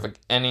 Pacific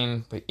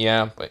ending, but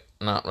yeah, but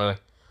not really.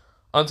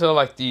 Until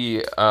like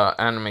the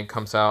anime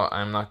comes out,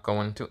 I'm not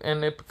going to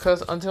end it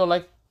because until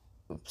like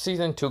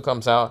season 2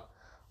 comes out,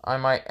 I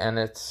might end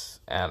it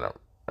at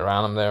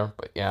around there,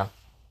 but yeah.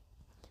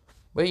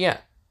 But yeah.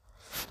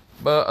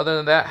 But other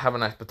than that, have a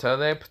nice potato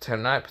day,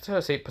 potato night, potato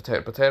seed,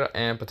 potato,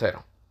 and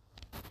potato.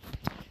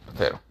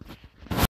 Potato.